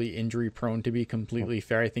injury prone, to be completely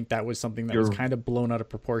fair. I think that was something that was kind of blown out of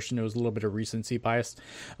proportion. It was a little bit of recency bias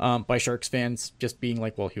by Sharks fans, just being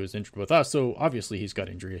like, well, he was injured with us, so obviously he's got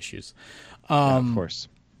injury issues. Of course.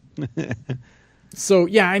 So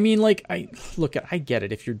yeah, I mean, like, I get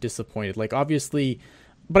it if you're disappointed, like obviously.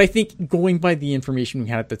 But I think going by the information we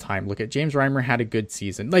had at the time, look at James Reimer had a good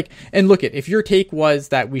season. Like, and look at, if your take was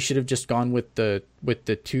that we should have just gone with the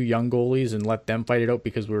 2 young goalies and let them fight it out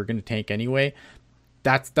because we were going to tank anyway,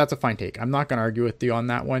 that's a fine take. I'm not going to argue with you on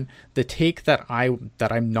that one. The take that I'm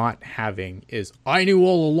not having is I knew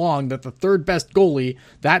all along that the 3rd best goalie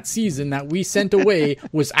that season that we sent away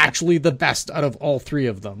was actually the best out of all 3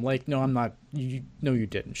 of them. Like, no, I'm not. No, you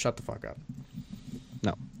didn't. Shut the fuck up.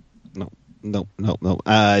 No.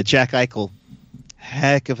 Jack Eichel,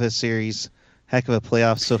 heck of a series, heck of a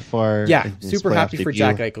playoff so far. Yeah, super happy for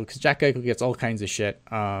Jack Eichel because Jack Eichel gets all kinds of shit.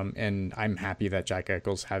 And I'm happy that Jack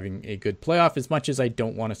Eichel's having a good playoff. As much as I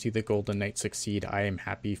don't want to see the Golden Knights succeed, I am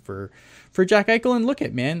happy for Jack Eichel. And look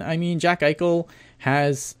at, man, I mean, Jack Eichel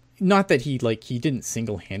has. Not that he didn't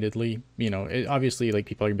single-handedly, obviously, like,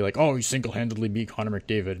 people are gonna be like, oh, he single-handedly beat Connor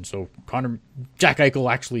McDavid, and so Jack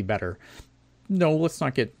Eichel actually better. No, let's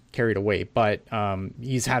not get carried away, but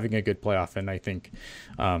he's having a good playoff, and I think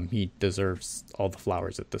he deserves all the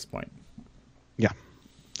flowers at this point. Yeah,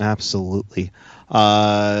 absolutely.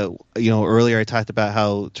 Earlier I talked about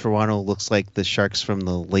how Toronto looks like the Sharks from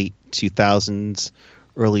the late 2000s,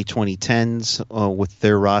 early 2010s, with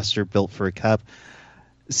their roster built for a cup.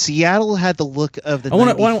 Seattle had the look of the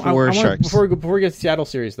 94 Sharks. Before we get to the Seattle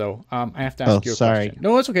series, though, I have to ask you a question.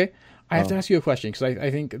 No, it's okay. I have to ask you a question because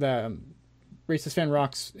I think the Racist Fan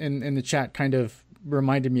Rocks in the chat kind of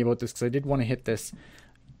reminded me about this because I did want to hit this.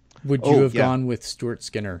 Would you have gone with Stuart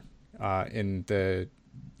Skinner in the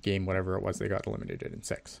game, whatever it was, they got eliminated in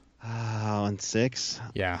 6. Oh, in 6?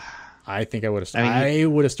 Yeah. I think I would have. I I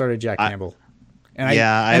mean, would have started Jack Campbell. And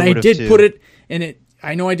I I would have did too. put it in it.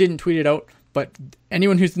 I know I didn't tweet it out, but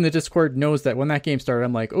anyone who's in the Discord knows that when that game started,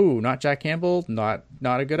 I'm like, oh, not Jack Campbell, not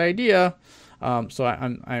a good idea. So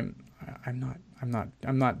I'm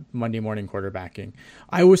not Monday morning quarterbacking.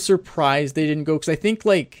 I was surprised they didn't go, because I think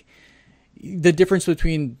like the difference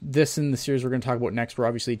between this and the series we're going to talk about next, where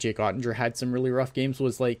obviously Jake Ottinger had some really rough games,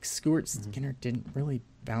 was like Stuart Skinner didn't really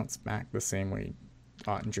bounce back the same way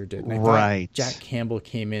Ottinger did. And I thought Jack Campbell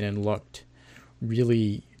came in and looked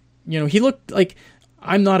really, he looked like,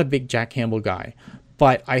 I'm not a big Jack Campbell guy,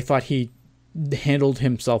 but I thought he handled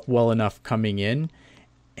himself well enough coming in.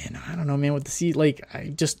 And I don't know, man, with the seat, like, I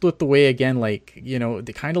just looked the way again, like,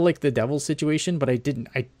 the kind of like the Devils situation, but I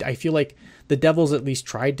feel like the Devils at least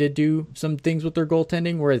tried to do some things with their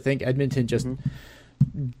goaltending, where I think Edmonton just,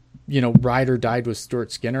 ride or died with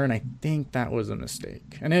Stuart Skinner. And I think that was a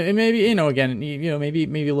mistake. And it maybe, again,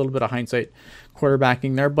 maybe a little bit of hindsight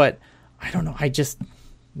quarterbacking there, but I don't know. I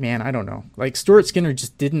don't know. Like, Stuart Skinner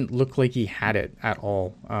just didn't look like he had it at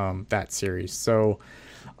all, that series. So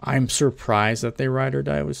I'm surprised that they ride or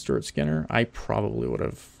die with Stuart Skinner. I probably would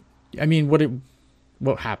have. I mean, what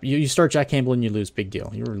happened? You start Jack Campbell and you lose, big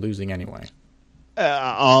deal. You were losing anyway.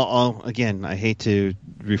 Again, I hate to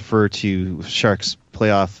refer to Sharks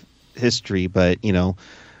playoff history, but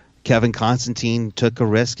Kevin Constantine took a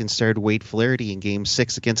risk and started Wade Flaherty in Game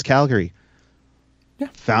 6 against Calgary. Yeah,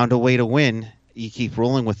 found a way to win. You keep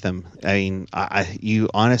rolling with them. I mean, you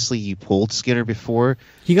pulled Skinner before.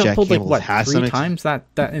 He got pulled like 3 times that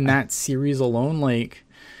in that series alone. Like,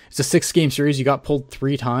 it's a 6-game series. You got pulled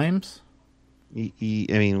 3 times. I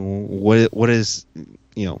mean, what is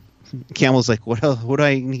Campbell's like? What do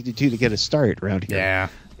I need to do to get a start around here? Yeah,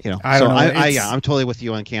 I don't know. I'm totally with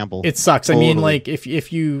you on Campbell. It sucks. Totally. I mean, like if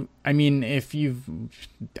you've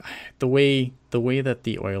the way that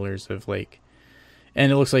the Oilers have like. And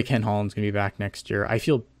it looks like Ken Holland's going to be back next year. I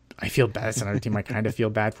feel bad. It's another team I kind of feel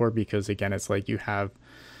bad for, because again, it's like you have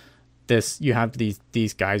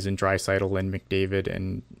these guys in Draisaitl and McDavid,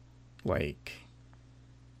 and like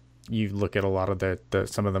you look at a lot of the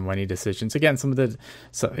some of the money decisions. Again,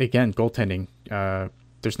 goaltending.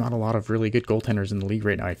 There's not a lot of really good goaltenders in the league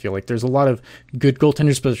right now. I feel like there's a lot of good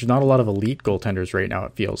goaltenders, but there's not a lot of elite goaltenders right now.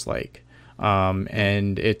 It feels like,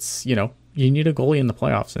 and it's you need a goalie in the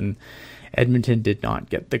playoffs, and Edmonton did not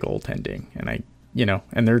get the goaltending, and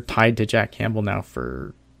and they're tied to Jack Campbell now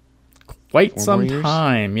for quite some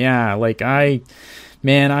time. Yeah, like I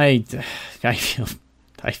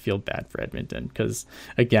feel bad for Edmonton, because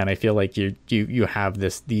again, I feel like you have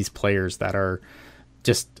these players that are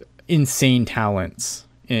just insane talents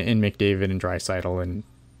in McDavid and Draisaitl, and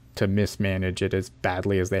to mismanage it as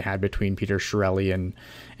badly as they had between Peter Chiarelli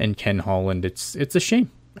and Ken Holland, it's a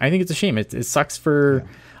shame. I think it's a shame. It sucks for.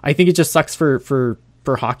 Yeah. I think it just sucks for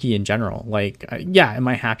hockey in general. Like, am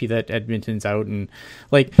I happy that Edmonton's out? And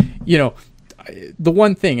like, the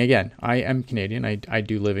one thing, again, I am Canadian. I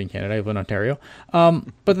do live in Canada. I live in Ontario. But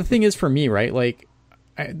the thing is, for me, right, like,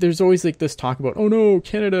 there's always like this talk about, oh no,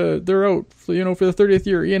 Canada, they're out, for the 30th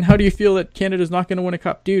year. Ian, how do you feel that Canada's not going to win a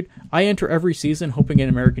cup? Dude, I enter every season hoping an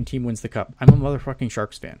American team wins the cup. I'm a motherfucking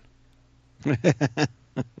Sharks fan.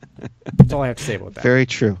 That's all I have to say about that. Very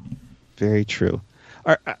true. Very true.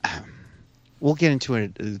 We'll get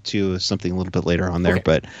into something a little bit later on there, okay.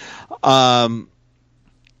 But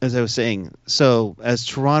as I was saying, so as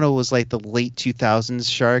Toronto was like the late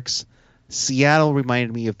 2000s Sharks, Seattle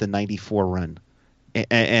reminded me of the 94 run,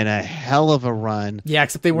 and a hell of a run. Yeah,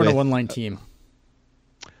 except they weren't a one-line team.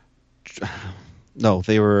 No,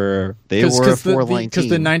 they were a 4-line team. Because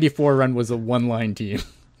the 94 run was a one-line team.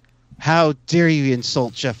 How dare you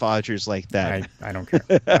insult Jeff Odgers like that? I don't care.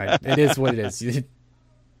 It is what it is.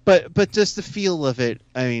 But just the feel of it.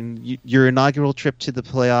 I mean, your inaugural trip to the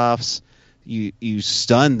playoffs, you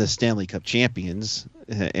stunned the Stanley Cup champions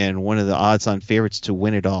and one of the odds-on favorites to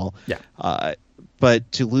win it all. Yeah.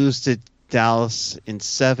 But to lose to Dallas in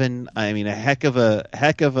 7, I mean, a heck of a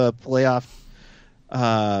playoff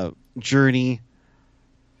journey.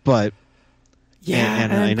 But yeah,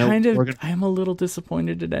 and I know I'm a little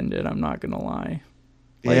disappointed it ended. I'm not gonna lie.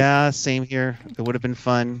 Like, yeah, same here. It would have been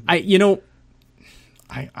fun. I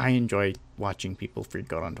enjoy watching people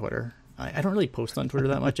freak out on Twitter. I don't really post on Twitter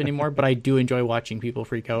that much anymore, but I do enjoy watching people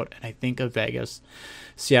freak out. And I think a Vegas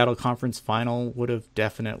Seattle conference final would have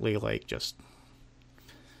definitely like just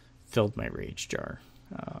filled my rage jar.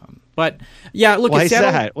 But yeah, look. Why is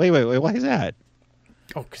that? Wait. Why is that?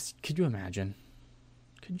 Oh, because could you imagine?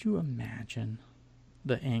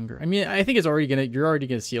 the anger. I mean, I think you're already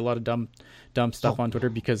gonna see a lot of dumb stuff on Twitter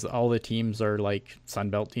because all the teams are like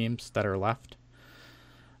Sunbelt teams that are left.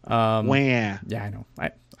 Wah. Yeah, I know.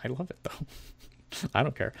 I love it though. I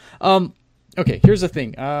don't care. Okay, here's the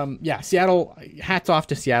thing. Seattle, hats off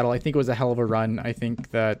to Seattle. I think it was a hell of a run. I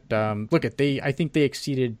think that, I think they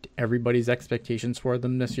exceeded everybody's expectations for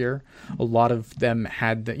them this year. A lot of them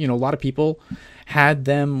a lot of people had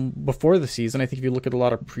them before the season. I think if you look at a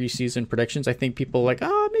lot of preseason predictions, I think people like,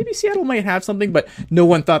 maybe Seattle might have something, but no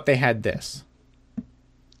one thought they had this.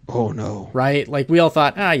 Oh no. Right? Like we all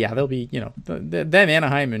thought, they'll be, them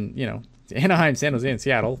Anaheim and, Anaheim, San Jose, and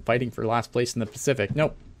Seattle fighting for last place in the Pacific.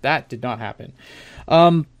 Nope. That did not happen.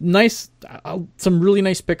 Some really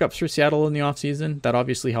nice pickups for Seattle in the offseason. That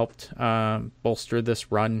obviously helped bolster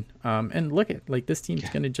this run. And look at this team's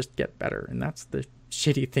going to just get better. And that's the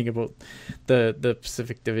shitty thing about the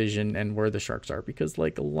Pacific Division and where the Sharks are, because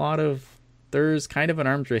there's kind of an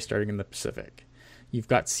arms race starting in the Pacific. You've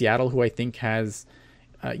got Seattle, who I think has,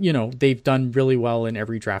 they've done really well in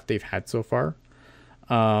every draft they've had so far.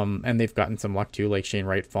 And they've gotten some luck too, like Shane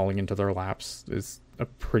Wright falling into their laps is a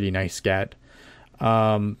pretty nice get.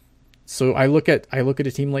 So I look at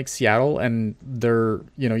a team like Seattle, and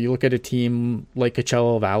you look at a team like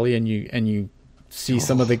Coachella Valley, and you see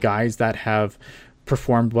some of the guys that have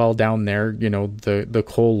performed well down there. The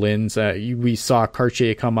Cole Linds. We saw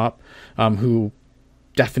Cartier come up, who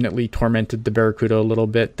definitely tormented the Barracuda a little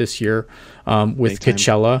bit this year with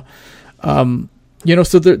Coachella.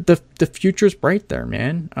 So the future's bright there,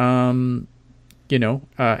 man.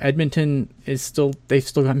 Edmonton they've still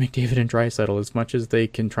got McDavid and Draisaitl. As much as they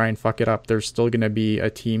can try and fuck it up, there's still going to be a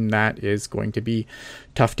team that is going to be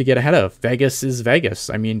tough to get ahead of. Vegas is Vegas.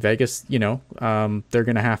 I mean, Vegas, they're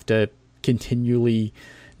going to have to continually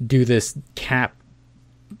do this cap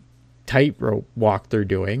tightrope walk they're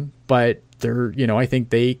doing, but I think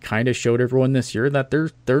they kind of showed everyone this year that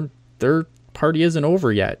their party isn't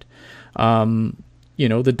over yet.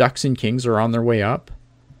 The Ducks and Kings are on their way up.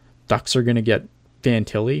 Ducks are going to get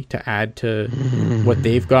Fantilli to add to what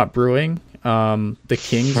they've got brewing. The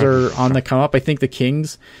Kings are on the come up. I think the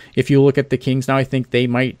Kings, if you look at the Kings now, I think they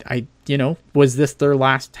might, was this their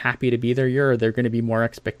last happy to be there year? Or are there going to be more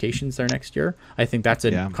expectations there next year? I think that's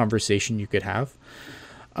a conversation you could have.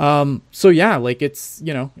 It's,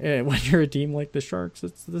 when you're a team like the Sharks,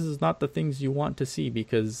 this is not the things you want to see,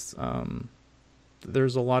 because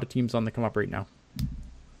there's a lot of teams on the come up right now.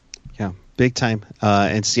 Yeah, big time.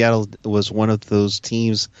 And Seattle was one of those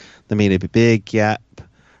teams that made a big gap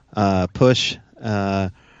push.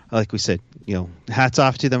 Like we said, hats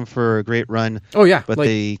off to them for a great run. Oh yeah, but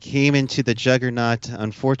they came into the juggernaut,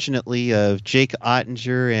 unfortunately, of Jake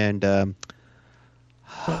Ottinger and.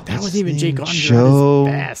 That wasn't even Jake Ottinger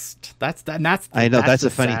at his best. That's a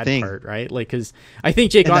funny thing, part, right? Because I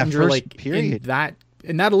think Jake Ottinger,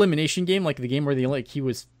 in that elimination game, the game where he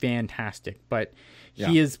was fantastic, but.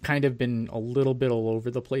 He has kind of been a little bit all over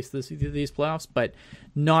the place these playoffs, but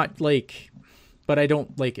not but I don't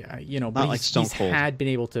he's had been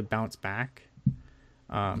able to bounce back.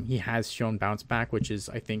 He has shown bounce back, which is,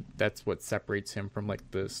 I think that's what separates him from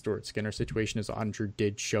the Stuart Skinner situation, is Ottinger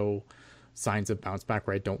did show signs of bounce back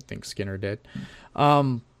where I don't think Skinner did.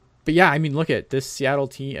 But yeah, I mean, look at this Seattle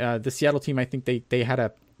team. I think they had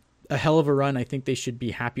a hell of a run. I think they should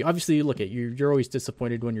be happy. Obviously, look at you're always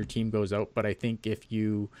disappointed when your team goes out, but I think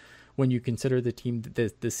when you consider the team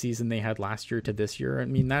the season they had last year to this year, I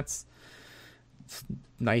mean, it's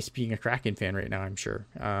nice being a Kraken fan right now, I'm sure.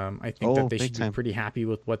 I think that they should be pretty happy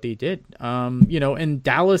with what they did. And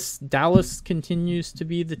Dallas continues to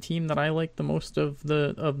be the team that I like the most of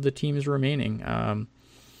the teams remaining.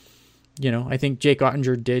 I think Jake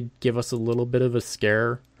Ottinger did give us a little bit of a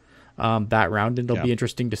scare that round, and it'll be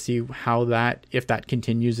interesting to see if that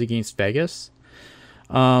continues against Vegas.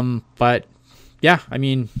 But yeah, I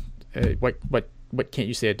mean, what can't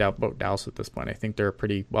you say about Dallas at this point? I think they're a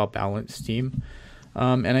pretty well balanced team,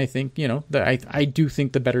 and I think I do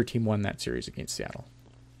think the better team won that series against Seattle.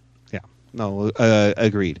 Yeah, no,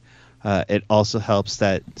 agreed. It also helps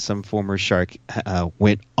that some former Shark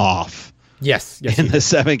went off. Yes, in the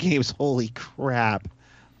 7 games. Holy crap!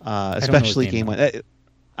 Especially game 1.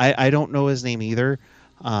 I don't know his name either.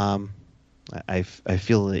 I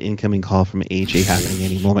feel the incoming call from AJ happening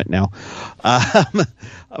any moment now.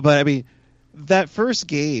 But I mean, that first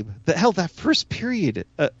game, that first period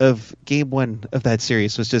of game 1 of that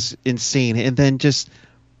series was just insane. And then just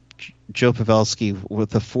Joe Pavelski with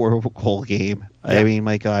the 4-goal game. Yeah. I mean,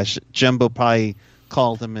 my gosh, Jumbo probably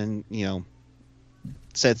called him and,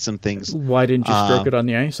 said some things. Why didn't you stroke it on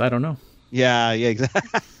the ice? I don't know. Yeah,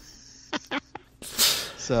 exactly.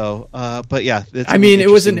 So, but yeah, I mean, it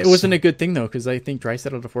wasn't a good thing though, because I think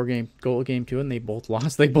Draisaitl had a 4-goal game too, and they both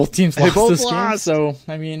lost. Like both teams lost this game. So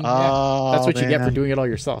I mean, that's what you get for doing it all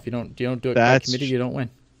yourself. You don't do it by committee, you don't win.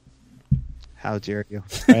 How dare you,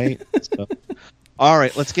 right? So, all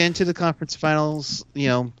right, let's get into the conference finals.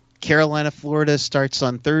 Carolina, Florida starts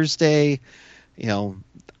on Thursday.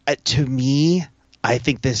 To me, I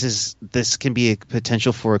think this can be a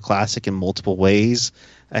potential for a classic in multiple ways.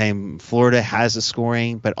 Florida has the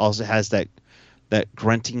scoring, but also has that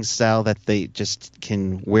grunting style that they just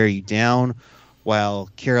can wear you down, while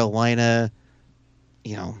Carolina,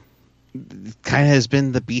 kind of has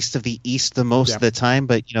been the beast of the East the most of the time.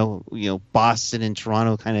 But Boston and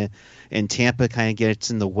Toronto and Tampa kind of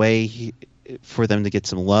gets in the way for them to get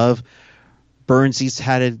some love. Burnsy's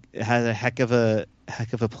had a heck of a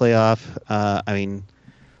playoff.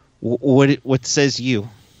 What says you?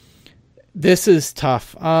 This is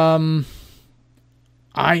tough. I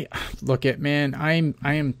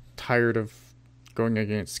am tired of going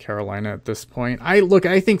against Carolina at this point.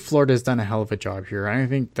 I think Florida's done a hell of a job here. I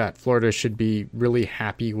think that Florida should be really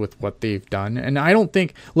happy with what they've done. And I don't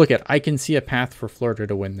think, I can see a path for Florida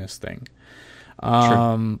to win this thing.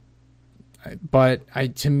 Sure. But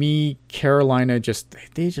to me, Carolina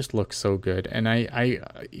they just look so good. And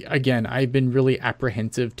I've been really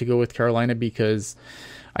apprehensive to go with Carolina because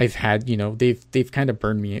I've had, they've kind of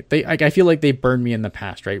burned me. I feel like they burned me in the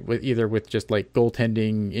past, right? With just like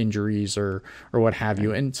goaltending injuries or what have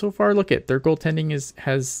you. And so far, their goaltending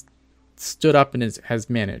has stood up and has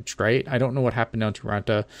managed, right? I don't know what happened down to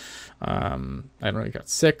Toronto. I don't know, he got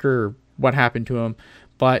sick or what happened to him.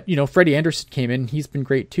 But, Freddie Anderson came in. He's been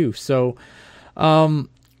great too. So, I'm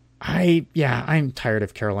tired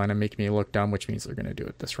of Carolina making me look dumb, which means they're going to do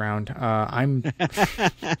it this round. I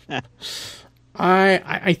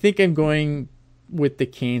think I'm going with the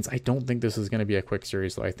Canes. I don't think this is going to be a quick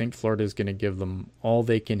series, though. I think Florida is going to give them all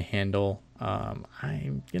they can handle. I'm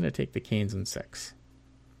going to take the Canes in 6.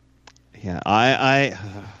 Yeah, I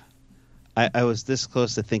was this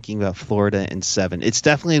close to thinking about Florida in 7. It's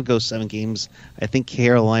definitely going to go 7 games. I think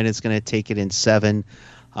Carolina is going to take it in 7.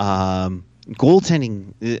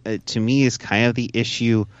 Goaltending, to me, is kind of the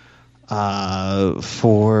issue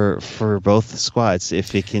for both squads.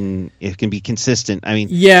 If it can be consistent. I mean,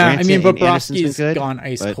 Bobrovsky's gone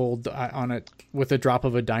ice cold on it with a drop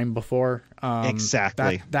of a dime before.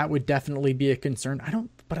 Exactly. That would definitely be a concern.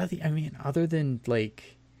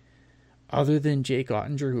 Other than Jake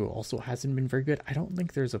Ottinger, who also hasn't been very good, I don't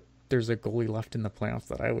think there's a goalie left in the playoffs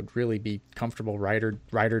that I would really be comfortable ride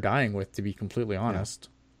or dying with, to be completely honest.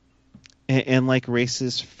 And like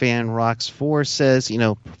Racist Fan Rocks 4 says,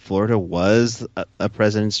 Florida was a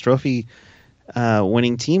President's Trophy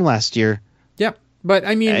winning team last year. Yeah, but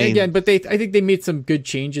I think they made some good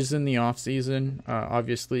changes in the offseason.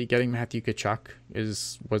 Obviously, getting Matthew Tkachuk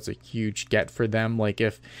was a huge get for them. Like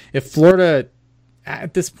if Florida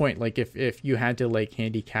at this point, if you had to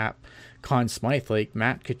handicap Conn Smythe,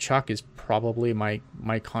 Matt Tkachuk is probably my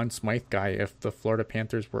Conn Smythe guy if the Florida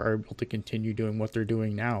Panthers were able to continue doing what they're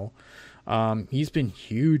doing now. He's been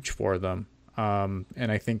huge for them.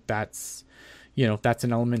 And I think that's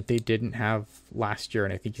an element they didn't have last year.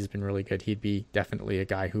 And I think he's been really good. He'd be definitely a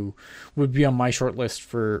guy who would be on my short list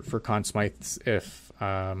for Conn Smythe if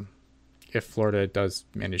Florida does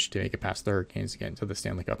manage to make it past the Hurricanes again to the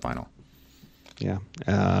Stanley Cup final. Yeah.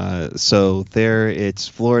 So there it's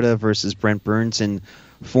Florida versus Brent Burns and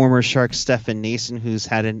former Shark Stefan Nason, has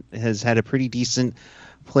had a pretty decent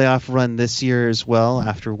playoff run this year as well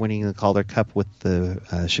after winning the Calder Cup with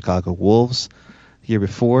the Chicago Wolves the year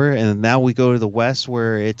before. And now we go to the West,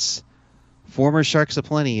 where it's former Sharks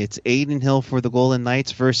aplenty. It's Aiden Hill for the Golden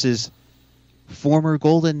Knights versus former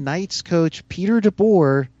Golden Knights coach Peter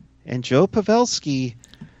DeBoer and Joe Pavelski.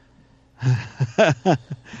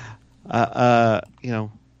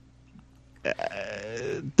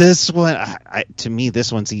 This one, to me,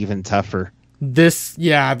 this one's even tougher. This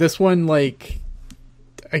one,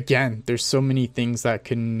 again, there's so many things that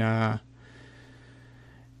can.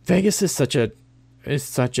 Vegas is such a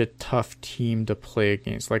tough team to play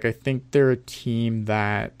against. I think they're a team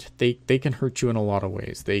that they can hurt you in a lot of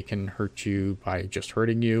ways. They can hurt you by just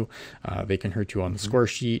hurting you. They can hurt you on the score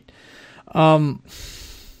sheet.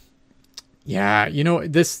 Yeah,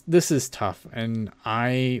 this is tough, and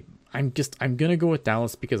I'm gonna go with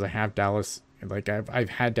Dallas because I have Dallas. I've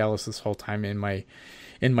had Dallas this whole time in my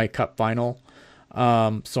cup final.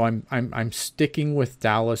 So I'm sticking with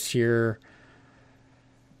Dallas here.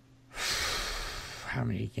 How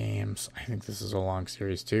many games? I think this is a long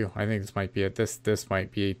series too. I think this might be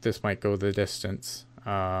this might go the distance.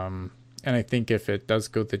 And I think if it does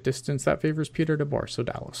go the distance, that favors Peter DeBoer, so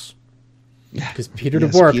Dallas. Yeah, because Peter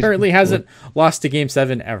DeBoer apparently hasn't lost a Game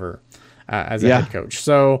 7 ever as a head coach.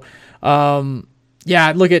 So,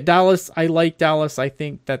 look at Dallas. I like Dallas. I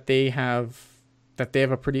think that they have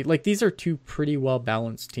a pretty, like, these are two pretty well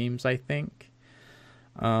balanced teams, I think.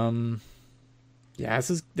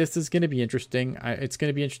 This is going to be interesting. It's going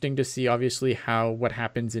to be interesting to see, obviously, what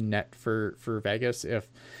happens in net for Vegas. If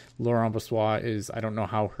Laurent Brossoit is, I don't know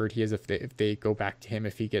how hurt he is, if they go back to him,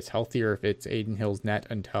 if he gets healthy, or if it's Aiden Hill's net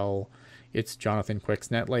until it's Jonathan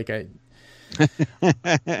Quick's net. Like,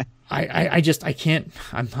 I just can't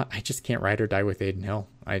ride or die with Aiden Hill.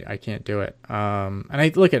 I can't do it. And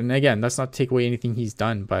I look at it, and again, that's not to take away anything he's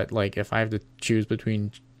done, but like, if I have to choose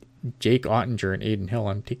between Jake Ottinger and Aiden Hill,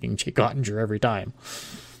 I'm taking Jake Ottinger every time.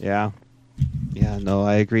 Yeah, no,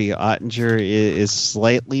 I agree. Ottinger is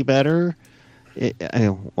slightly better.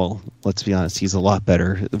 Let's be honest, he's a lot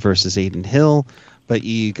better versus Aiden Hill. But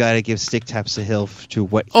you got to give stick taps to Hill to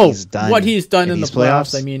what he's done. What he's done in the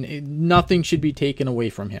playoffs. I mean, nothing should be taken away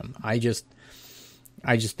from him. I just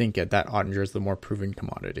think that Ottinger is the more proven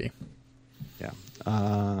commodity. Yeah.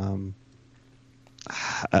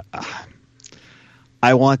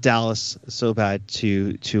 I want Dallas so bad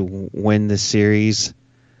to win this series.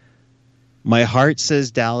 My heart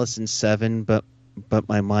says Dallas in 7, but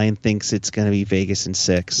my mind thinks it's going to be Vegas in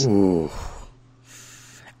 6. Ooh.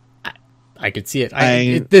 I could see it.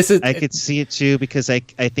 I could see it too, because I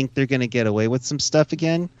think they're going to get away with some stuff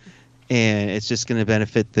again, and it's just going to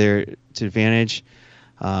benefit their advantage.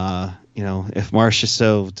 If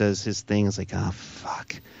Marchessault does his thing, it's like, oh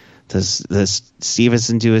fuck. Does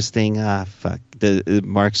Stevenson do his thing? Fuck.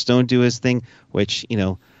 Mark Stone do his thing, which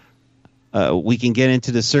we can get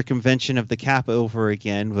into the circumvention of the cap over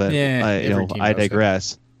again, but I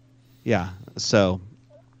digress. Yeah, so.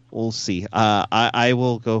 We'll see. I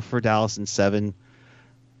will go for Dallas in 7,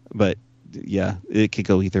 but yeah, it could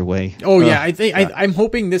go either way. I'm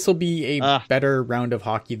hoping this will be a better round of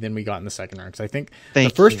hockey than we got in the second round, because I think the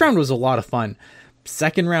first round was a lot of fun.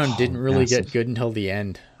 Second round didn't really get good until the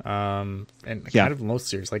end, and kind of most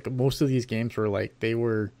series. Like, most of these games were like they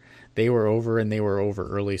were over, and they were over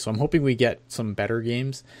early. So I'm hoping we get some better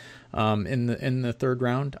games in the third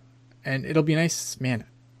round, and it'll be nice, man.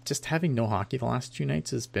 Just having no hockey the last 2 nights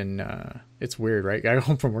has been it's weird, right? I got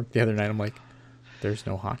home from work the other night, I'm like, there's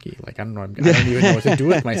no hockey. Like, I don't know, I don't even know what to do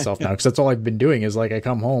with myself now, because that's all I've been doing is, like, I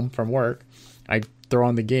come home from work, I throw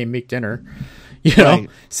on the game, make dinner,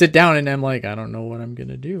 sit down, and I'm like, I don't know what I'm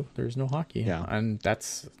gonna do. There's no hockey. And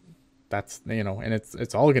that's and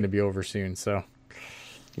it's all gonna be over soon. So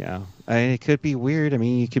yeah, it could be weird. I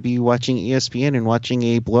mean, you could be watching ESPN and watching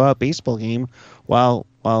a blowout baseball game while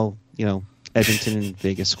Edmonton and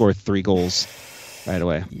Vegas score 3 goals right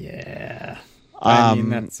away. Yeah, I mean,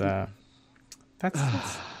 that's why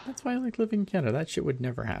I like living in Canada. That shit would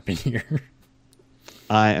never happen here.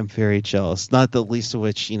 I am very jealous. Not the least of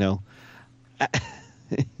which,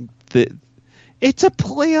 it's a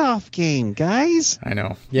playoff game, guys. I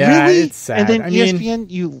know. Yeah, really? It's sad. And then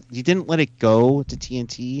ESPN, you didn't let it go to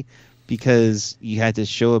TNT because you had to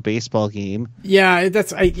show a baseball game. Yeah,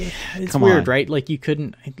 it's weird, right? Like, you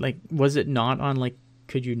couldn't, like, was it not on, like,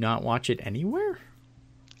 could you not watch it anywhere?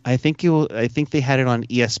 I think they had it on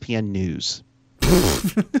ESPN News.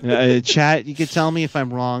 Chat, you could tell me if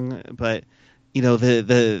I'm wrong, but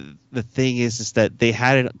the thing is that they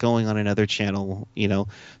had it going on another channel,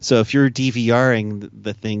 so if you're DVRing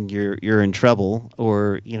the thing, you're in trouble,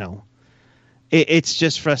 or it's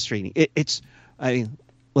just frustrating.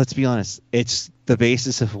 Let's be honest, it's the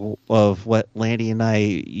basis of what Landy and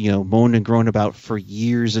I, moaned and groaned about for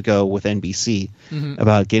years ago with NBC,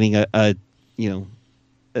 about getting a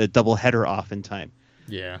double header off in time.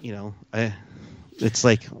 Yeah. It's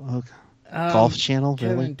like Golf Channel.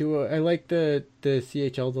 Kevin, really? I like the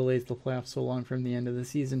CHL delays the playoffs so long from the end of the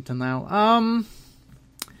season to now.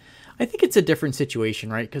 I think it's a different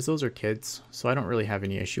situation, right? Because those are kids, so I don't really have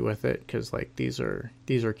any issue with it. Because, like, these are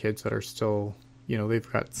kids that are still, they've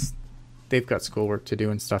got schoolwork to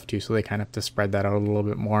do and stuff too, so they kind of have to spread that out a little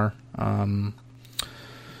bit more.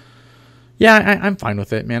 Yeah, I'm fine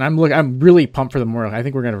with it, man. I'm really pumped for the Memorial. I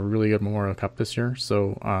think we're gonna have a really good Memorial Cup this year.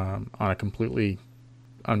 So, on a completely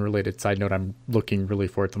unrelated side note, I'm looking really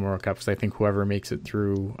forward to the Memorial Cup, because I think whoever makes it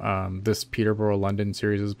through this Peterborough-London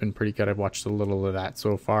series has been pretty good. I've watched a little of that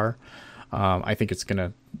so far. I think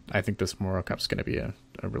this Memorial Cup's gonna be a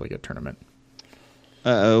really good tournament.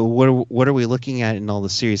 What are we looking at in all the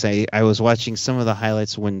series? I was watching some of the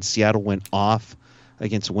highlights when Seattle went off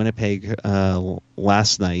against Winnipeg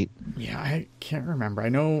last night. Yeah, I can't remember. I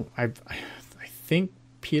know I think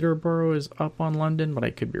Peterborough is up on London, but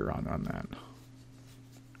I could be wrong on that.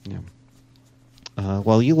 Yeah.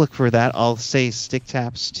 While you look for that, I'll say stick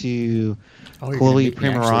taps to Chloe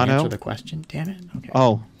Primerano. Answer the question. Damn it. Okay.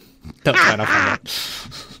 Oh. But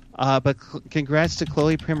congrats to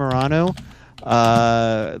Chloe Primerano,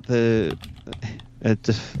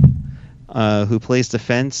 who plays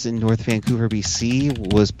defense in North Vancouver,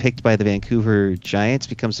 BC, was picked by the Vancouver Giants,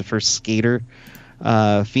 becomes the first female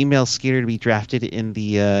skater to be drafted in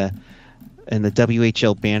the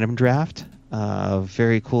WHL Bantam draft.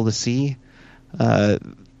 Very cool to see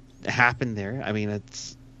happen there. I mean,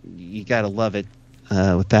 you gotta love it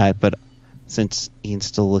with that. But since Ian's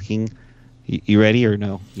still looking, you ready or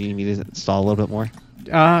no? You need to stall a little bit more.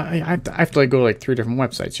 I have to go like 3 different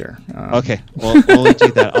websites here. Okay, well, we'll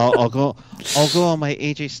do that. I'll go on my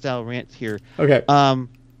AJ style rant here. Okay.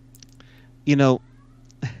 You know,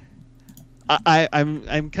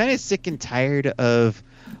 I'm kind of sick and tired of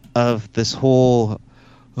this whole.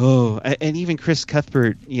 Oh, and even Chris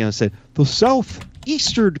Cuthbert, said the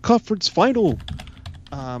Southeastern Conference Final.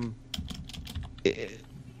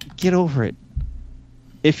 Get over it.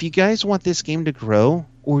 If you guys want this game to grow,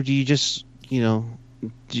 or do you just, do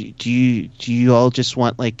you all just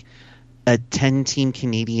want like a 10-team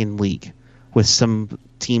Canadian league with some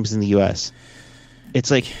teams in the U.S.?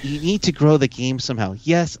 It's like you need to grow the game somehow.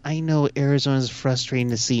 Yes, I know Arizona's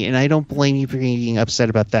frustrating to see, and I don't blame you for being upset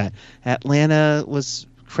about that. Atlanta was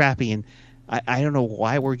crappy, and I don't know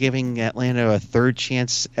why we're giving Atlanta a third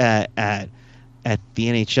chance at the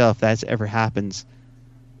NHL if that ever happens.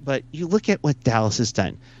 But you look at what Dallas has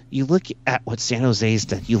done. You look at what San Jose's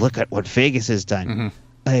done. You look at what Vegas has done. Mm-hmm.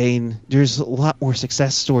 I mean, there's a lot more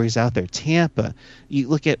success stories out there. Tampa. You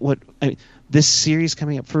look at this series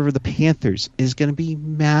coming up for the Panthers is going to be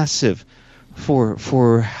massive for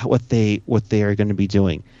what they are going to be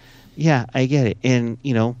doing. Yeah, I get it. And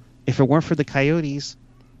if it weren't for the Coyotes,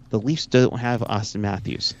 the Leafs don't have Austin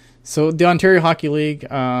Matthews. So the Ontario Hockey League,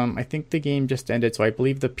 I think the game just ended. So I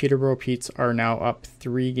believe the Peterborough Petes are now up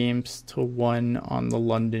 3-1 on the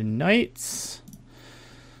London Knights.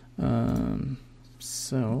 And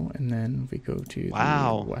then we go to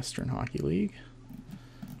the Western Hockey League.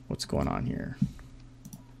 What's going on here?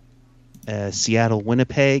 Seattle,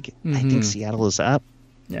 Winnipeg. Mm-hmm. I think Seattle is up.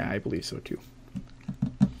 Yeah, I believe so too.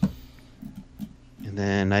 And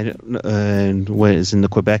then and what is in the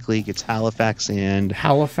Quebec League? It's Halifax and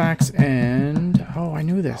I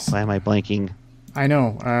knew this. Why am I blanking? I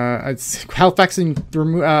know. It's Halifax and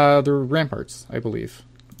the Ramparts, I believe.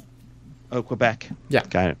 Oh, Quebec. Yeah,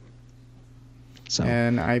 got it. So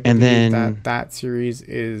and I believe that series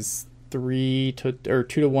is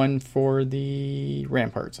 2-1 for the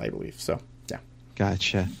Ramparts, I believe. So yeah,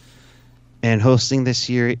 gotcha. And hosting this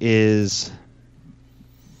year is.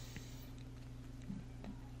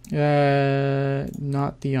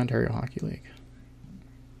 Not the Ontario Hockey League.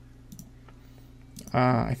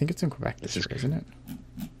 I think it's in Quebec this year, isn't it?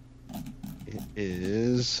 It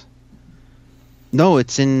is. No,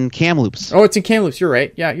 it's in Kamloops. Oh, it's in Kamloops. You're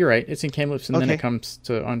right. Yeah, you're right. It's in Kamloops, and then it comes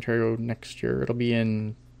to Ontario next year. It'll be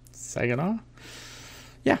in Saginaw.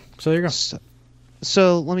 Yeah, so there you go.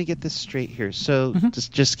 So let me get this straight here. So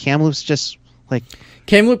just Kamloops, just like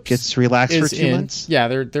Kamloops gets relaxed for 2 months. Yeah,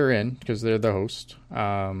 they're in because they're the host.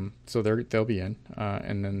 So they'll be in,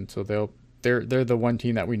 and then so they're the one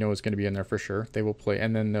team that we know is going to be in there for sure. They will play,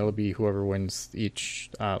 and then there'll be whoever wins each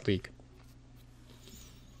league.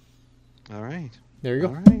 All right, there you go.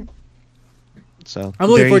 All right. So I'm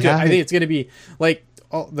looking forward to it. I think it's going to be like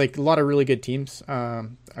a lot of really good teams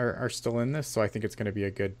are still in this, so I think it's going to be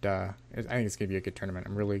a good. I think it's going to be a good tournament.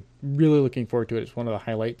 I'm really looking forward to it. It's one of the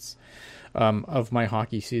highlights of my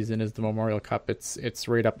hockey season is the Memorial Cup. It's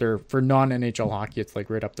right up there for non-NHL hockey. It's like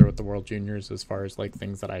right up there with the World Juniors as far as like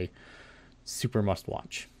things that I super must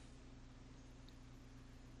watch.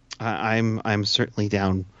 I'm certainly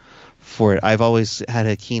down for it. I've always had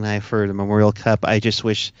a keen eye for the Memorial Cup. I just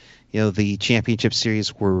wish the championship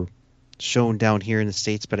series were shown down here in the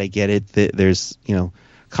States, but I get it. There's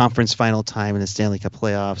conference final time in the Stanley Cup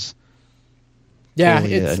playoffs. Yeah,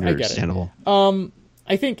 totally it's understandable. I get it.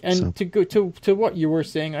 I think, and to go to what you were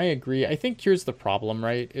saying, I agree. I think here's the problem,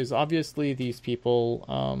 right? Is obviously these people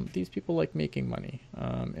like making money,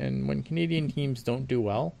 and when Canadian teams don't do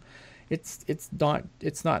well, it's not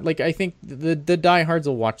like I think the diehards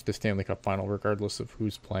will watch the Stanley Cup final regardless of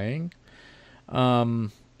who's playing,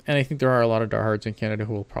 and I think there are a lot of diehards in Canada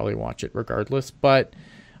who will probably watch it regardless, but.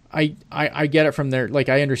 I get it from there. Like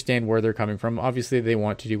I understand where they're coming from. Obviously, they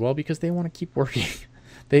want to do well because they want to keep working.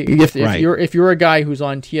 If you're a guy who's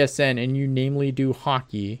on TSN and you namely do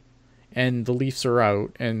hockey, and the Leafs are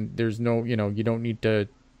out, and there's no, you don't need to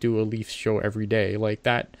do a Leafs show every day like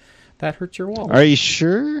that. That hurts your wallet. Are you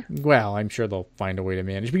sure? Well, I'm sure they'll find a way to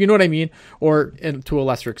manage, but you know what I mean? Or to a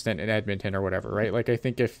lesser extent in Edmonton or whatever, right? Like, I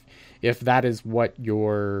think if that is what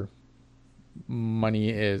your money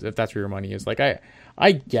is, if that's where your money is, like, I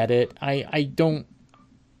get it. I don't,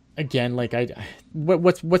 again, like,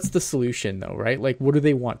 what's the solution though, right? Like, what do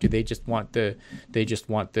they want? Do they just want the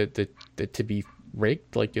to be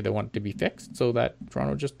raked? Like, do they want it to be fixed so that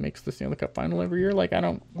Toronto just makes the Stanley Cup final every year? Like, I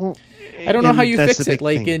don't know how you fix it.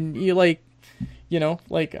 Like, and you like,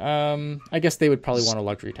 I guess they would probably want a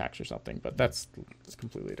luxury tax or something, but it's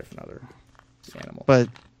completely different other animal. But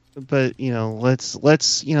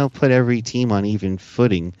let's put every team on even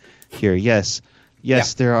footing here. Yes, yeah.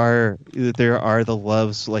 there are the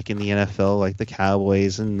loves like in the NFL, like the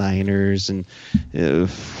Cowboys and Niners, and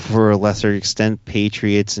for a lesser extent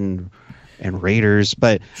Patriots and Raiders,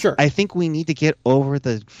 but sure. I think we need to get over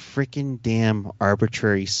the freaking damn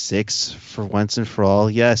arbitrary 6 for once and for all.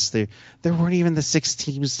 Yes, there weren't even the 6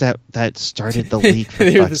 teams that started the league, for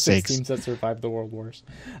they were the fuck's 6 sakes. teams that survived the World Wars.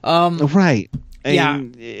 Right. Yeah,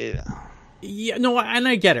 no, and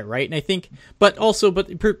I get it, right? And I think, but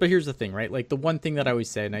here's the thing, right? Like, the one thing that I always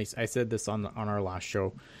say, and I said this on our last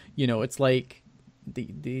show, it's like,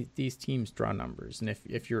 these teams draw numbers, and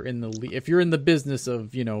if you're in the business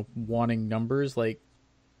of wanting numbers, like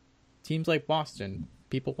teams like Boston,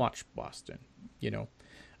 people watch Boston.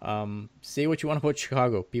 Say what you want about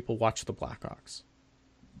Chicago, people watch the Blackhawks.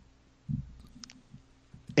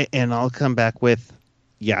 And I'll come back with,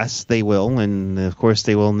 yes, they will, and of course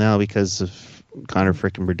they will now because of Connor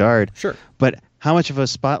frickin' Bedard. Sure, but how much of a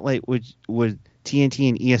spotlight would TNT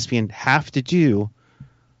and ESPN have to do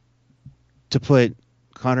to put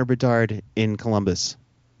Connor Bedard in Columbus?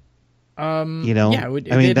 Yeah,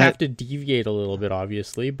 they'd have to deviate a little bit,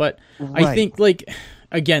 obviously, but right. I think, like,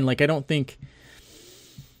 again, like, I don't think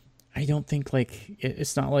like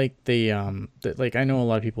it's not like they like, I know a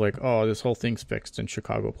lot of people like, oh, this whole thing's fixed in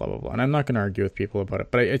Chicago, blah blah blah, and I'm not going to argue with people about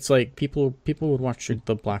it, but it's like people would watch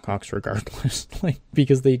the Blackhawks regardless, like,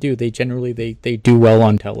 because they generally do well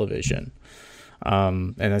on television.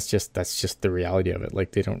 And that's just the reality of it.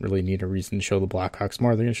 Like, they don't really need a reason to show the Blackhawks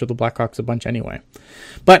more. They're going to show the Blackhawks a bunch anyway.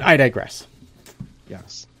 But I digress.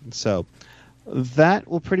 Yes. So that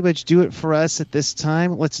will pretty much do it for us at this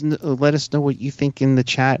time. Let us know what you think in the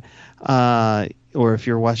chat, or if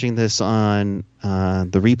you're watching this on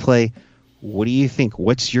the replay. What do you think?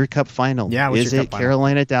 What's your cup final? Yeah, is it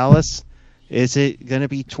Carolina Dallas? Is it going to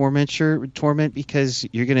be torment because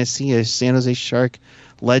you're going to see a San Jose Shark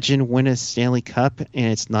legend win a Stanley Cup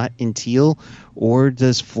and it's not in Teal? Or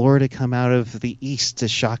does Florida come out of the East to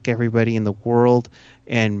shock everybody in the world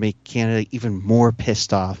and make Canada even more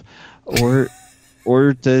pissed off? Or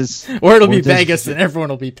it'll be Vegas and everyone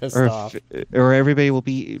will be pissed off. Or everybody will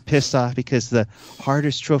be pissed off because the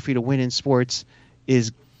hardest trophy to win in sports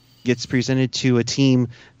gets presented to a team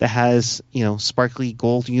that has, sparkly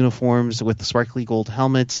gold uniforms with sparkly gold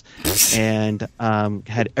helmets and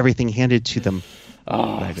had everything handed to them.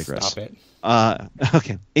 Oh, I digress. Stop it.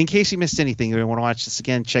 Okay. In case you missed anything, you want to watch this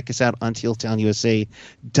again, check us out on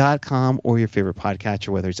tealtownusa.com or your favorite podcatcher,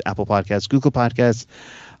 whether it's Apple Podcasts, Google Podcasts.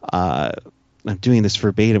 I'm doing this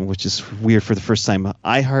verbatim, which is weird for the first time.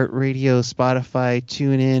 iHeartRadio, Spotify,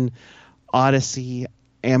 TuneIn, Odyssey,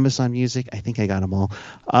 Amazon Music. I think I got them all.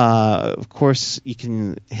 Of course, you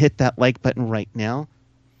can hit that like button right now.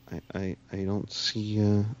 I don't see.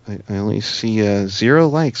 I only see 0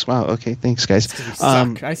 likes. Wow. Okay. Thanks, guys.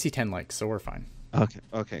 I see 10 likes, so we're fine.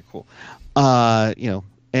 Okay. Cool. And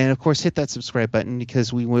of course, hit that subscribe button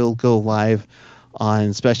because we will go live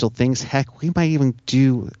on special things. Heck, we might even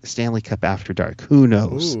do Stanley Cup After Dark. Who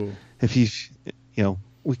knows? Ooh. If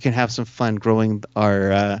we can have some fun growing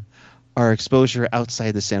our exposure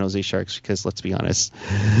outside the San Jose Sharks, because let's be honest,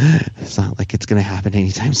 it's not like it's going to happen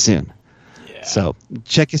anytime soon. Yeah. So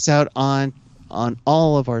check us out on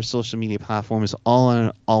all of our social media platforms,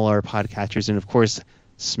 on all our podcatchers, and of course,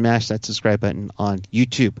 smash that subscribe button on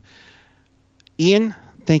YouTube. Ian,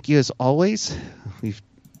 thank you as always. We've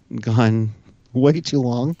gone way too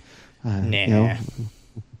long. Nah.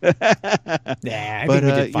 I think we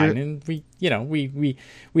did fine, and we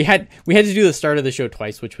had to do the start of the show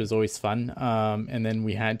twice, which was always fun. And then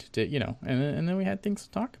we had to, and then we had things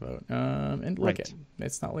to talk about. And look,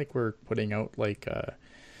 it's not like we're putting out like a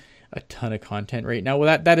ton of content right now.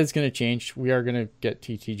 Well, that is going to change. We are going to get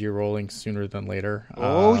TTG rolling sooner than later.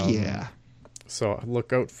 Yeah. So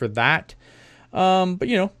look out for that. But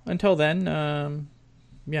until then,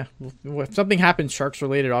 if something happens Sharks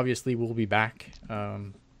related, obviously we'll be back.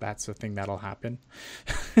 that's the thing that'll happen.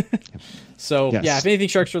 So yes. Yeah, if anything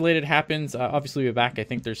Sharks related happens, obviously we'll be back. I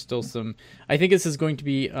think there's still some. I think this is going to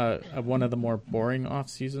be one of the more boring off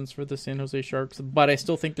seasons for the San Jose Sharks, but I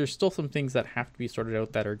still think there's still some things that have to be sorted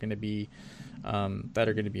out that are going to be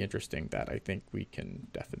interesting. That I think we can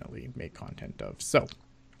definitely make content of. So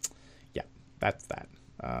yeah, that's that.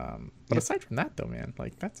 But aside from that, though, man,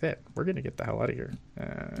 like that's it. We're gonna get the hell out of here,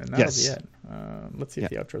 and that'll be it. Let's see if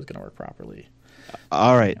the outro is gonna work properly.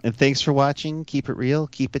 All right, and thanks for watching. Keep it real,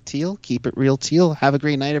 keep it teal, keep it real teal. Have a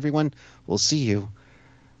great night, everyone. We'll see you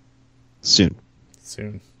soon.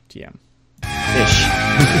 TM.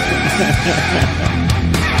 Ish.